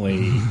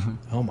definitely.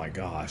 Oh my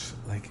gosh,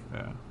 like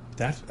Yeah.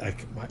 that.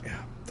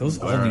 Those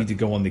all need to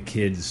go on the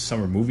kids'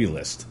 summer movie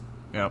list.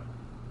 Yep.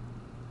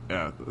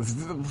 Yeah.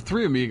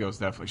 Three Amigos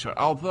definitely should.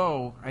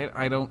 Although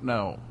I don't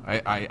know.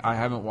 I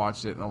haven't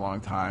watched it in a long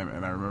time,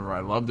 and I remember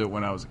I loved it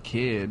when I was a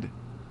kid,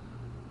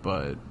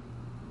 but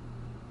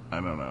I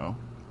don't know.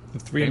 The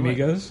Three They might-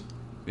 Amigos.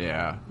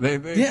 Yeah. Yeah.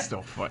 It's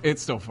still fun.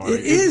 It's still funny.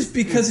 It is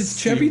because it's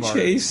Chevy Steve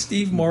Martin. Chase,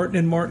 Steve Martin,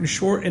 and Martin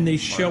Short, and they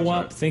show Martin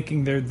up Short.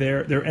 thinking they're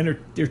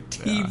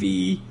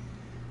TV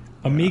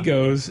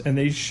amigos, and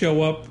they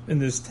show up in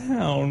this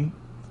town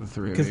The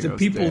Three because the Amigos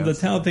people in the dance.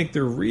 town think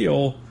they're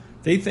real.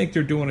 They think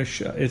they're doing a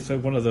show. It's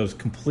one of those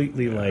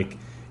completely like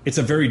it's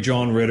a very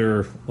John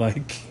Ritter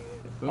like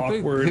Don't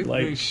awkward they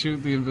like shoot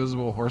the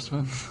Invisible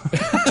Horseman.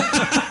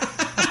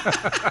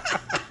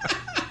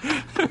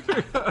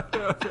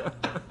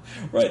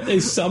 right. They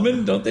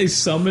summon, don't they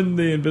summon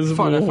the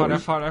invisible?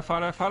 horse?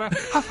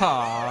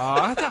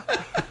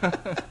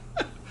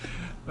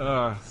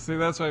 See,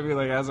 that's what I mean.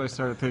 Like, as I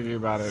started thinking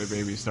about it, it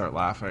made me start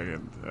laughing,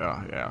 and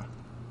yeah.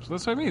 So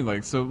that's what I mean.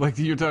 Like,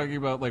 you're talking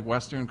about like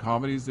Western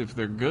comedies. If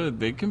they're good,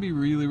 they can be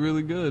really,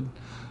 really good.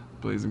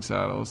 Blazing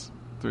Saddles,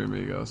 Three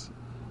Amigos.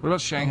 What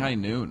about Shanghai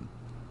Noon?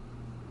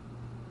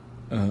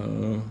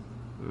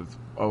 With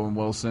Owen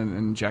Wilson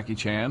and Jackie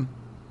Chan.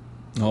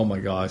 Oh my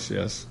gosh,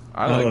 yes.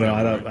 I I like don't know.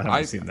 that I movie.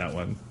 haven't seen that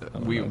one. I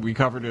don't know. We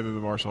covered it in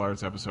the martial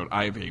arts episode.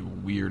 I have a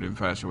weird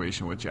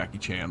infatuation with Jackie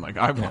Chan. Like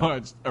I've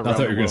watched. I thought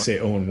you were going to say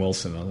Owen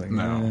Wilson. I was like,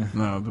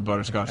 No, the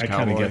Butterscotch I Cowboy.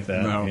 kind of get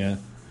that. No. Yeah.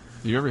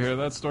 You ever hear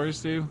that story,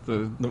 Steve?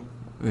 Nope.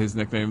 His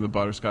nickname, the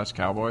Butterscotch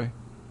Cowboy.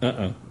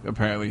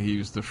 Apparently, he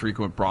used to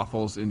frequent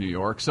brothels in New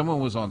York. Someone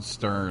was on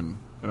Stern.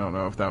 I don't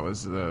know if that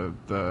was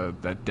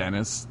that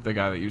Dennis, the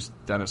guy that used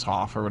Dennis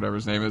Hoff or whatever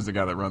his name is, the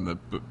guy that run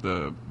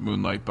the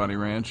Moonlight Bunny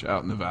Ranch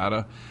out in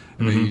Nevada.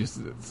 And they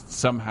used,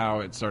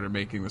 somehow it started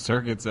making the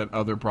circuits that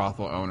other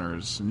brothel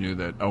owners knew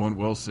that Owen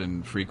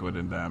Wilson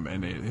frequented them,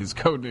 and his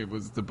code name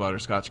was the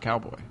Butterscotch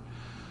Cowboy.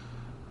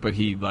 But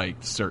he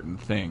liked certain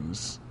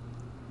things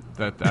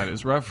that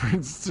is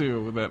referenced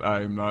to that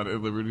I'm not at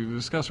liberty to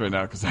discuss right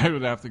now, because I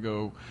would have to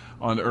go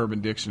on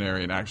Urban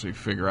Dictionary and actually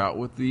figure out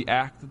what the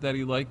act that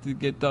he liked to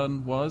get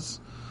done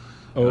was.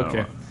 Oh,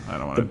 okay. I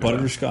don't want the to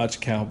Butterscotch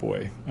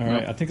Cowboy. All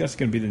right, I think that's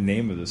going to be the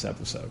name of this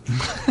episode.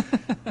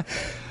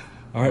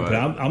 All right, but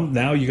I'm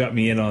now you got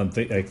me in on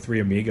like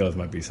Three Amigos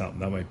might be something.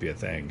 That might be a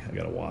thing I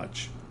got to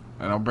watch.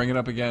 And I'll bring it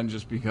up again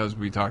just because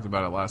we talked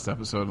about it last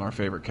episode and our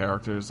favorite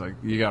characters. Like,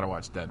 you got to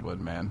watch Deadwood,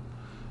 man.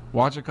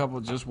 Watch a couple.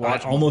 Just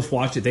watch. I almost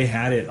watched it. They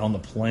had it on the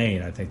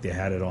plane. I think they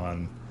had it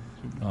on.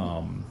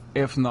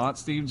 If not,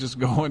 Steve, just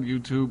go on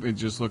YouTube and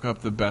just look up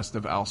the best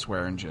of Al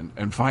Swearingen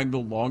and find the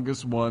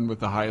longest one with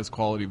the highest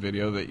quality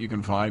video that you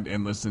can find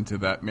and listen to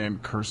that man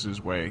curse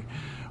his way.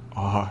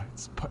 Oh,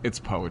 it's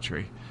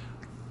poetry.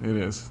 It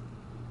is.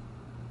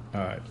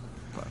 All right.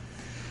 But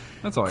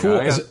that's all cool.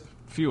 I got.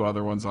 A few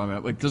other ones on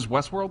it. Like, does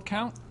Westworld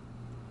count?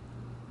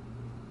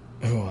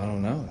 Oh, I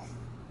don't know.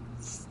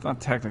 It's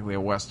not technically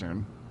a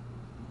Western.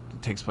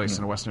 Takes place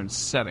in a Western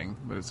setting,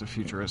 but it's a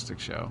futuristic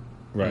show.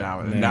 Right.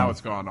 Now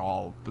it's going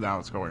all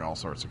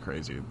sorts of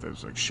crazy.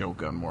 There's like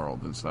Shogun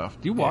World and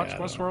stuff. Do you watch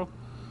Westworld?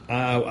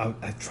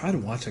 I try to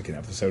watch like an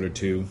episode or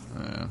two.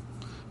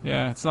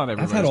 Yeah, it's not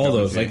everybody's. I've had all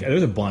those. Like,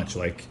 there's a bunch.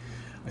 Like,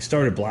 I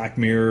started Black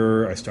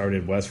Mirror. I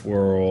started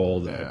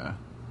Westworld. Yeah.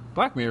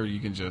 Black Mirror, you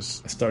can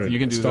just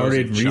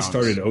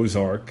restarted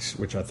Ozarks,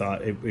 which I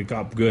thought it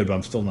got good, but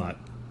I'm still not.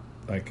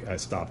 Like, I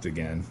stopped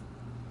again.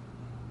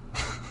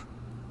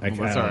 Well,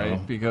 that's all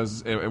right,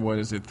 because what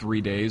is it?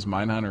 3 days,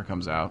 Mindhunter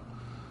comes out,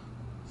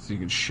 so you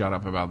can shut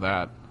up about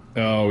that.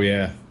 Oh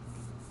yeah,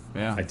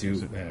 yeah, I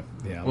do.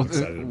 I'm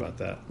excited about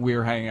that. We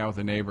were hanging out with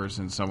the neighbors,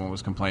 and someone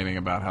was complaining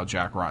about how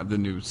the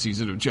new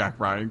season of Jack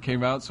Ryan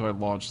came out. So I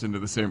launched into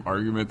the same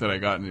argument that I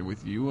got into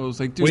with you. I was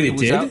like, "Dude, wait, it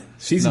did? Out?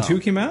 Season 2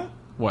 came out?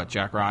 What,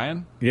 Jack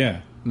Ryan?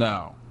 Yeah.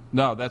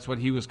 No, that's what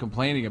he was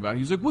complaining about. He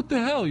was like, what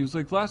the hell? He was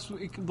like,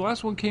 the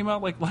last one came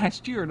out like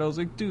last year. And I was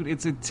like, dude,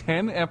 it's a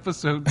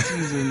 10-episode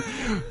season.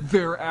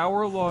 They're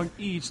hour-long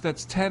each.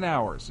 That's 10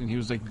 hours. And he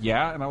was like,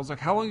 yeah. And I was like,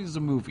 how long is a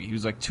movie? He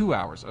was like, 2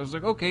 hours. I was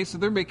like, okay, so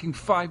they're making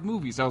 5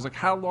 movies. I was like,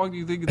 how long do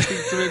you think it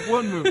takes to make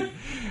one movie?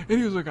 And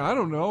he was like, I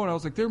don't know. And I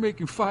was like, they're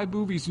making 5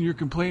 movies and you're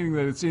complaining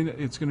that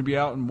it's going to be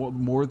out in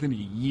more than a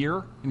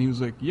year? And he was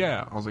like,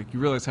 yeah. I was like,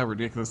 you realize how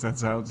ridiculous that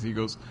sounds? He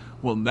goes,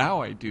 well,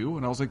 now I do.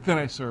 And I was like, then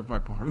I served my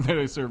part. Then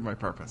I served my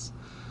purpose.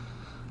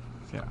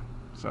 Yeah.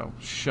 So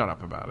shut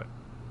up about it.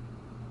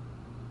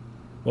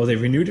 Well, they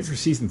renewed it for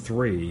season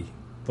 3,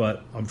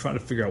 but I'm trying to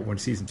figure out when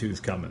season 2 is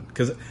coming,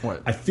 because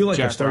I feel like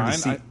I've started to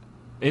see.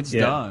 It's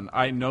done.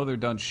 I know they're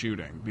done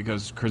shooting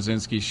because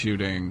Krasinski's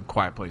shooting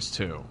Quiet Place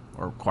 2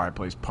 or Quiet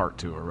Place Part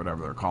 2 or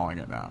whatever they're calling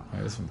it now.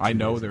 I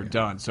know they're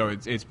done. So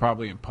it's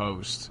probably in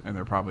post and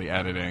they're probably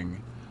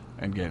editing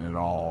and getting it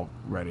all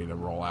ready to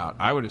roll out.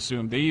 I would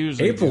assume they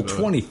usually April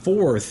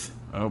 24th.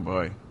 Oh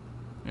boy.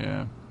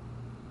 Yeah.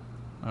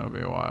 That'll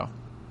be a while.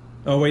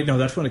 Oh, wait, no,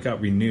 that's when it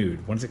got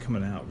renewed. When's it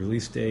coming out?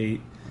 Release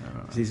date?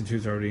 Season 2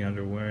 is already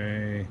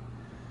underway.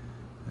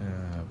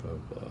 Blah,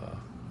 blah.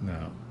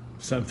 No.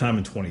 Sometime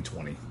in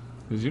 2020.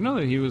 Did you know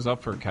that he was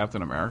up for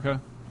Captain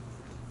America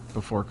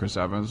before Chris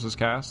Evans was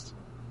cast?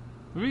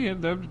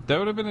 That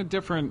would have been a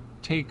different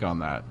take on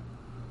that.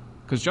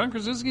 Because John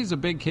Krasinski's a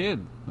big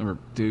kid. Or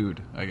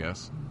dude, I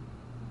guess.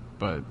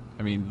 But,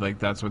 I mean, like,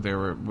 that's what they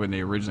were when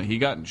they originally... He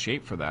got in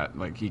shape for that.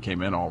 Like, he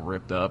came in all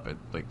ripped up at,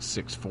 like,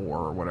 6'4"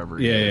 or whatever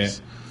he is.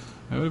 Yeah.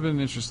 That would have been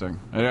interesting.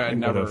 I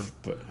never...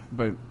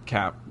 But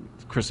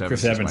Chris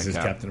Evans is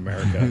Captain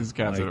America. He's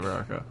Captain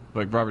America.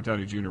 Like, Robert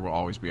Downey Jr. will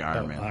always be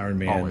Iron Man. Iron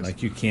Man. Always.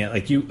 Like, you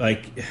can't...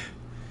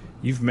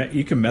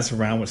 you can mess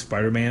around with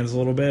Spider-Man's a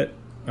little bit,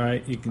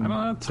 right? You can... I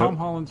don't know. Tom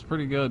Holland's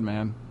pretty good,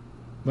 man.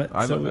 But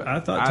I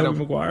thought Tobey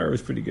Maguire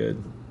was pretty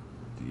good.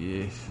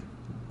 Yeah.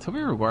 Tobey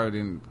Maguire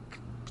didn't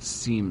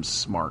seem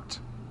smart.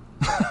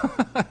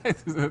 Tobey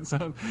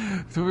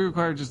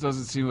Maguire just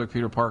doesn't seem like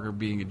Peter Parker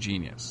being a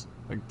genius.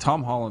 Like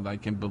Tom Holland, I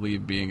can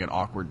believe being an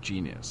awkward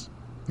genius.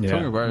 Yeah.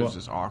 Tobey Maguire is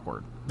just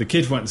awkward. The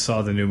kids went and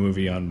saw the new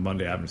movie on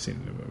Monday. I haven't seen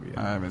the new movie yet.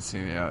 I haven't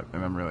seen it yet,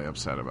 and I'm really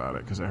upset about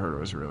it because I heard it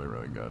was really,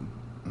 really good.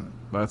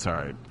 But that's all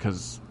right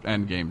because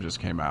Endgame just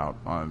came out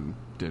on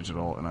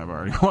digital, and I've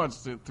already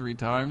watched it 3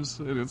 times,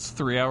 and it's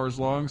 3 hours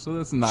long, so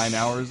that's 9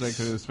 hours I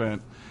could have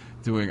spent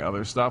doing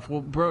other stuff.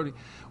 Well, Brody,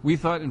 we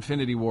thought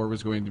Infinity War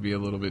was going to be a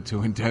little bit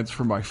too intense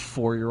for my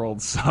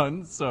 4-year-old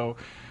son, so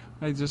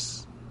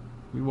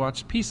we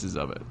watched pieces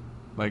of it.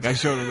 Like I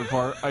showed him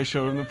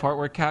the part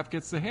where Cap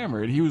gets the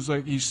hammer, and he was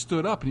like, he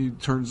stood up and he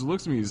turns and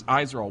looks at me. His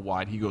eyes are all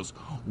wide. He goes,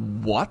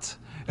 "What?"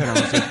 And I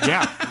was like,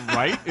 yeah,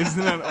 right?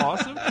 Isn't that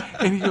awesome?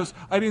 And he goes,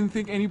 I didn't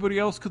think anybody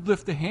else could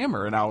lift the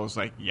hammer. And I was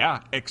like,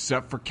 yeah,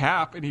 except for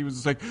Cap. And he was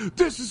just like,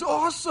 this is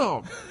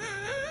awesome.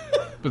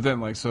 But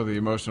then, like, so the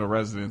emotional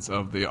resonance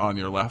of the on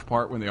your left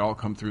part when they all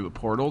come through the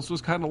portals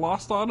was kind of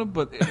lost on him.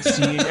 But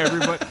seeing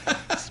everybody,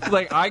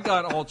 like, I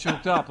got all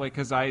choked up, like,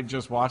 because I had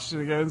just watched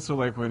it again. So,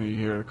 like, when you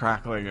hear the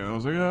crackling, and I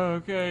was like,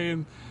 oh, okay.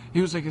 And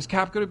he was like, is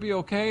Cap going to be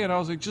okay? And I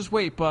was like, just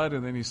wait, bud.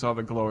 And then he saw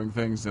the glowing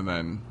things, and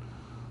then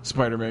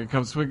Spider-Man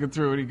comes swinging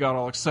through, and he got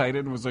all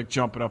excited and was, like,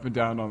 jumping up and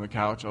down on the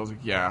couch. I was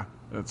like, yeah,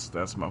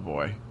 that's my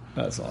boy.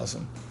 That's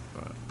awesome.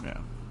 But, yeah.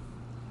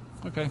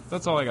 Okay,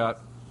 that's all I got.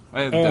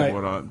 I had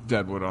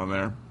Deadwood on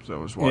there, so I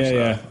was watching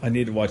that. Yeah, I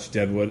need to watch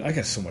Deadwood. I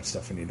got so much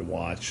stuff I need to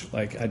watch.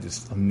 Like,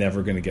 I'm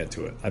never going to get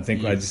to it. I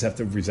think I just have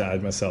to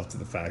resign myself to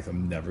the fact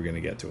I'm never going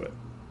to get to it.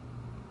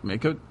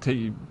 Make a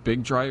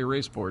big dry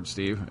erase board,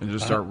 Steve, and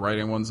just start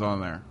writing ones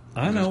on there.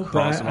 I know.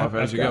 Cross them off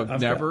as you go.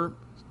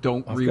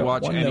 Don't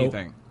rewatch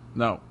anything.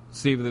 No,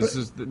 Steve,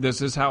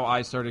 this is how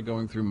I started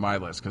going through my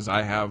list, because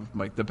I have,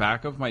 like, the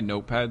back of my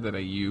notepad that I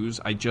use.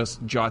 I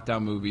just jot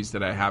down movies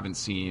that I haven't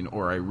seen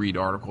or I read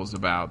articles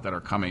about that are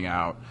coming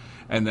out,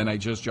 and then I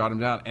just jot them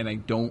down, and I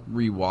don't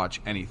rewatch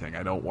anything.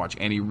 I don't watch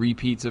any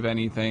repeats of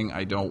anything.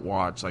 I don't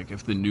watch, like,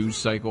 if the news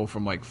cycle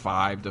from, like,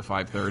 5 to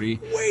 5:30.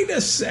 Wait a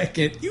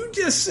second. You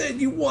just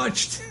said you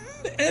watched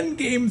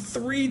Endgame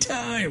 3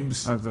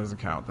 times. That doesn't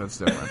count. That's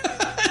different.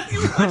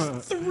 You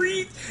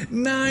watched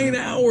 9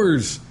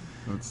 hours.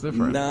 That's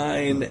different.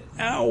 9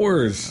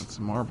 hours. It's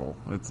Marvel.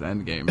 It's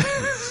Endgame.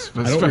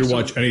 I don't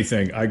rewatch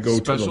anything. I go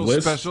to the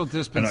list. Special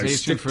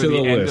dispensation for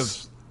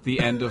the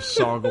end of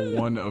Saga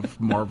 1 of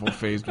Marvel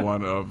Phase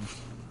 1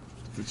 of...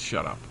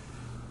 Shut up.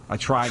 I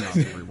try not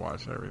to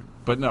rewatch everything.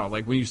 But no,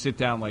 like, when you sit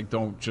down, like,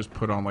 don't just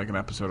put on, like, an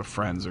episode of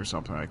Friends or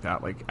something like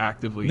that. Like,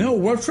 actively... No,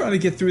 we're trying to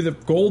get through the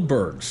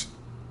Goldbergs.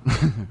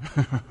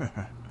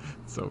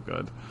 So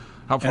good.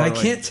 How far, and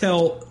I can't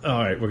tell...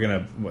 All right,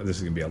 this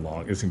is going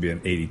to be an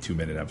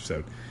 82-minute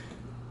episode.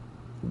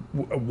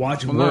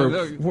 It's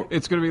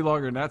going to be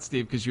longer than that,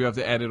 Steve, because you have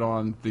to edit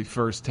on the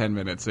first 10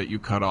 minutes that you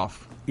cut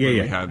off. We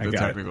had the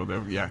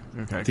technical. Yeah,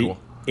 okay, cool.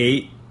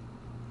 8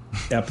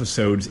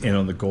 episodes in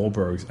on the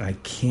Goldbergs, and I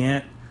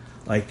can't,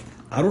 like,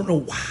 I don't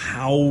know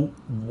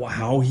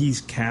how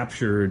he's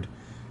captured,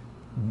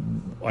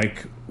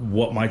 like,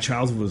 what my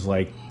childhood was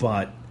like,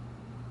 but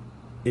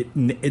it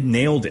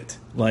nailed it.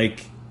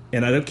 Like,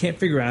 and I can't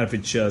figure out if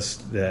it's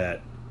just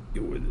that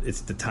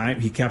it's the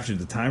time he captured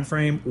the time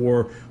frame,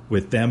 or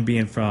with them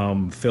being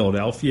from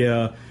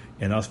Philadelphia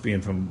and us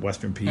being from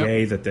Western PA,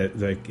 that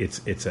like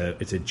it's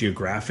a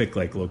geographic,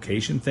 like,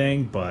 location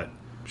thing, but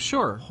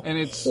sure, and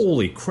it's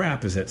holy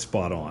crap, is that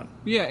spot on?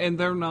 Yeah, and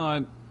they're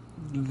not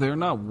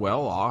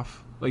well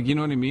off. Like, you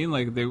know what I mean?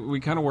 Like, we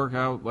kind of work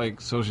out,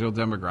 like, social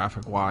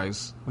demographic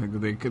wise. Like,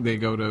 they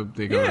go to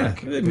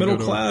middle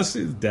class.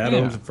 Dad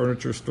owns a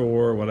furniture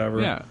store,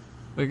 whatever. Yeah,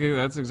 like,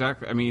 that's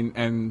exactly. I mean,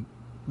 and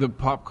the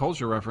pop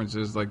culture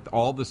references, like,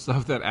 all the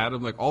stuff that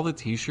Adam, like, all the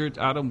T-shirts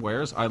Adam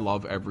wears, I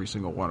love every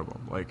single one of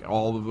them. Like,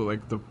 all of the,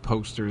 like, the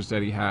posters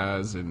that he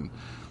has, and,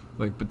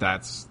 like, but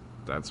that's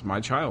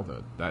my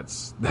childhood.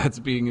 That's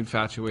being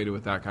infatuated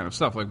with that kind of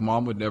stuff. Like,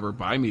 Mom would never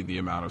buy me the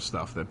amount of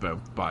stuff that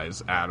Bev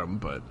buys Adam,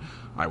 but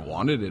I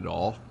wanted it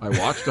all. I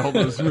watched all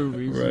those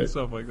movies and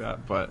stuff like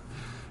that. But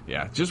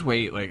yeah, just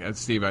wait. Like,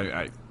 Steve,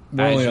 we're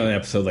only on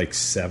episode like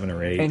 7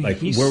 or 8.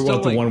 Like, we're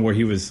at the one where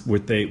he was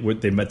they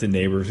met the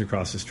neighbors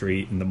across the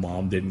street, and the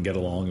mom didn't get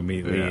along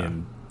immediately,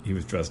 and he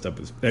was dressed up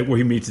as where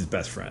he meets his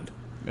best friend.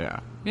 Yeah,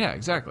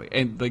 exactly.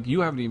 And, like,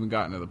 you haven't even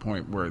gotten to the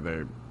point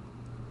where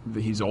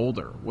he's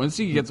older. Once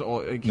he gets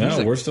old, like,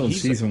 we're still in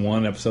season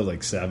 1, episode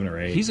like 7 or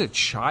 8. He's a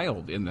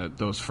child in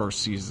those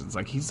first seasons.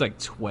 Like, he's like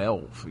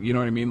 12. You know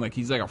what I mean? Like,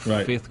 he's like a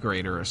 5th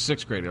grader or a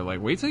 6th grader.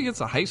 Like, wait till he gets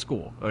to high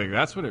school. Like,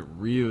 that's when it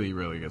really,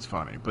 really gets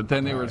funny. But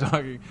then they were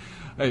talking,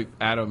 hey,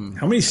 Adam.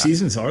 How many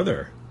seasons are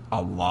there?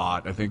 A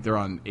lot. I think they're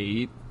on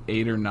 8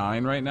 or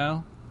 9 right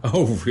now.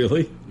 Oh,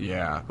 really?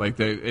 Yeah, like,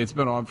 it's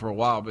been on for a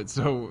while. But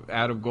so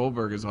Adam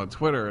Goldberg is on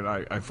Twitter,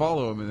 and I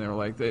follow him, and they're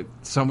like,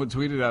 someone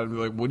tweeted at him,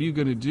 like, what are you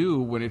going to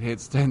do when it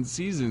hits 10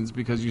 seasons?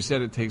 Because you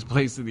said it takes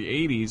place in the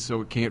 80s,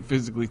 so it can't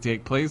physically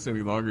take place any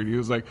longer. And he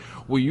was like,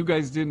 well, you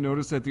guys didn't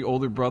notice that the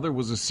older brother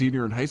was a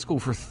senior in high school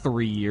for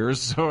 3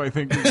 years, so I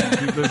think we can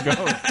keep this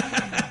going.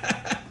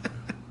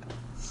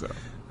 So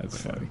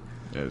that's funny.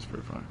 Yeah, it's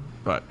pretty funny.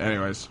 But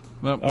anyways,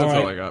 that's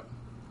all I got.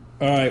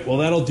 All right, well,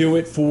 that'll do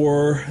it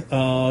for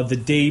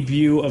the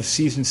debut of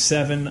Season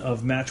 7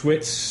 of Match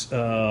Wits.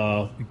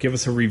 Give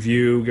us a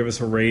review, give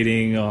us a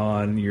rating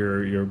on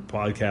your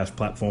podcast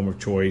platform of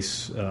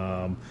choice.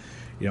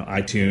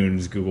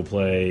 iTunes, Google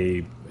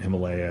Play,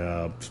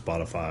 Himalaya,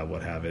 Spotify,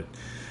 what have it.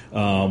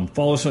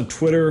 Follow us on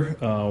Twitter.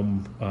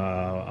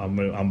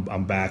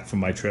 I'm back from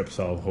my trip,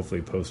 so I'll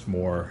hopefully post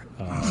more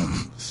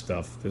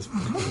stuff.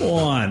 Come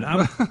on,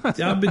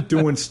 I've been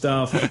doing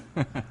stuff.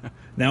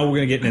 Now we're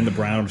gonna get into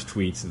Brown's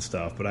tweets and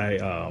stuff. But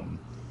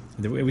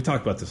we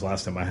talked about this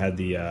last time. I had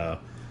the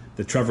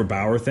Trevor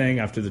Bauer thing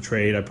after the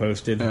trade I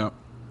posted. Yeah.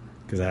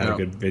 because I had a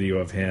good video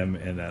of him,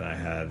 and then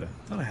I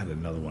thought I had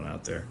another one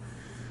out there.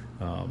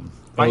 When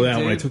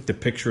I took the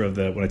picture of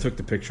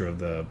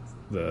the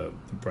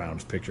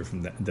Browns picture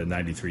from the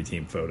 '93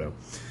 team photo.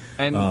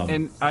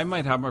 And I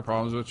might have my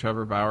problems with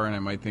Trevor Bauer, and I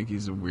might think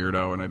he's a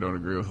weirdo, and I don't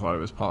agree with a lot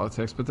of his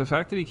politics. But the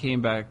fact that he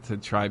came back to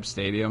Tribe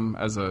Stadium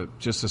as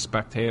just a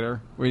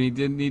spectator, when he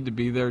didn't need to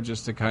be there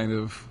just to kind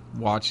of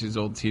watch his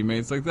old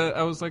teammates like that,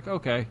 I was like,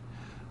 okay,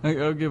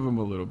 I'll give him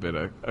a little bit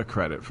of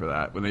credit for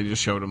that. When they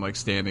just showed him like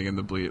standing in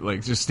the bleed,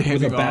 like just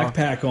standing with a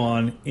backpack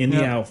on in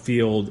the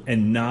outfield,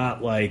 and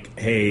not like,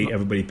 hey,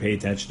 everybody pay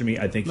attention to me.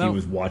 I think he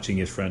was watching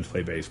his friends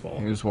play baseball.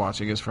 He was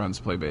watching his friends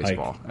play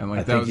baseball, and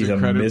I think he's a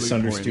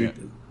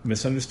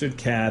misunderstood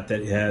cat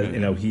that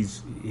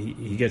has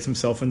he gets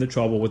himself into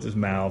trouble with his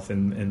mouth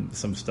and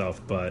some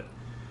stuff, but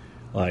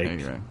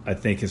I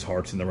think his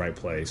heart's in the right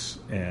place,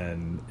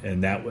 and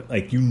that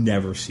like you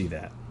never see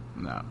that.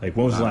 No, like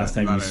when was the last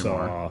time you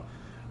saw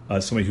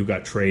somebody who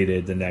got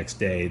traded the next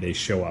day they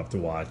show up to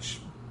watch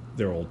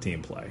their old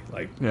team play?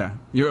 Like, yeah,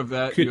 you have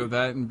that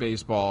in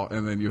baseball,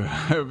 and then you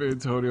have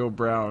Antonio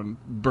Brown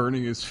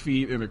burning his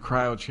feet in a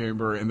cryo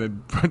chamber, and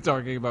then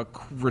talking about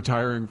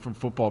retiring from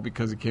football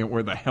because he can't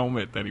wear the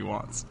helmet that he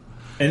wants.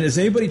 And is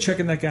anybody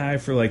checking that guy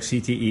for like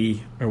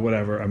CTE or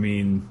whatever? I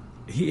mean,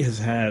 he has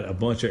had a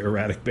bunch of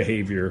erratic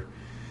behavior.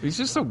 He's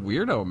just a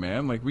weirdo,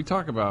 man. Like, we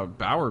talk about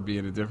Bauer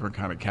being a different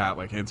kind of cat.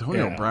 Like,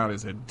 Antonio Brown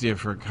is a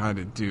different kind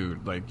of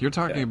dude. Like, you're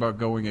talking about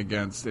going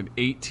against an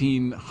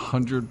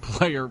 1,800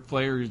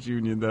 players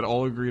union that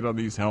all agreed on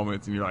these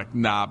helmets, and you're like,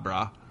 nah,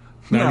 brah.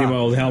 Not even my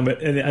old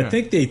helmet. And I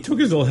think they took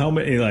his old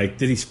helmet and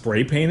did he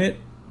spray paint it?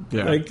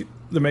 Yeah. Like,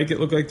 to make it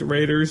look like the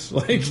Raiders?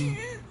 Like,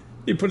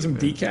 he put some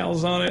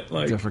decals on it.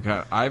 Like, different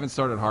kind. I haven't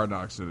started Hard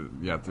Knocks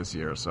yet this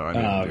year, so I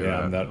didn't do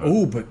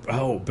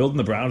that. Building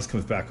the Browns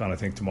comes back on, I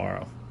think,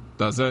 tomorrow.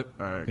 Does it?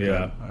 All right,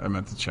 yeah. Good. I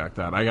meant to check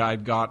that. I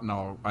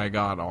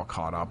got all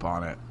caught up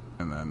on it,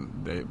 and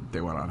then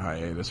they went on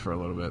hiatus for a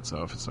little bit.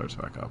 So if it starts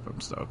back up, I'm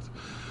stoked.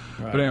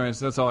 Right. But anyways,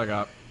 that's all I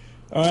got.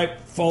 All right,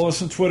 follow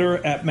us on Twitter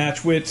at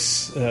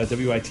Matchwits,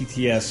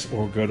 WITTS,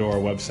 or go to our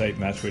website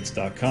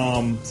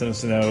matchwits.com. Send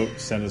us a note,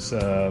 send us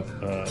a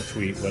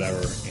tweet, whatever,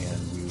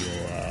 and we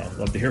will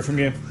love to hear from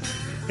you.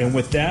 And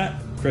with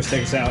that, Chris,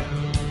 take us out.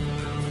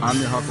 I'm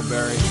your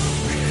Huckleberry.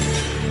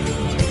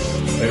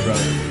 Hey,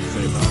 brother.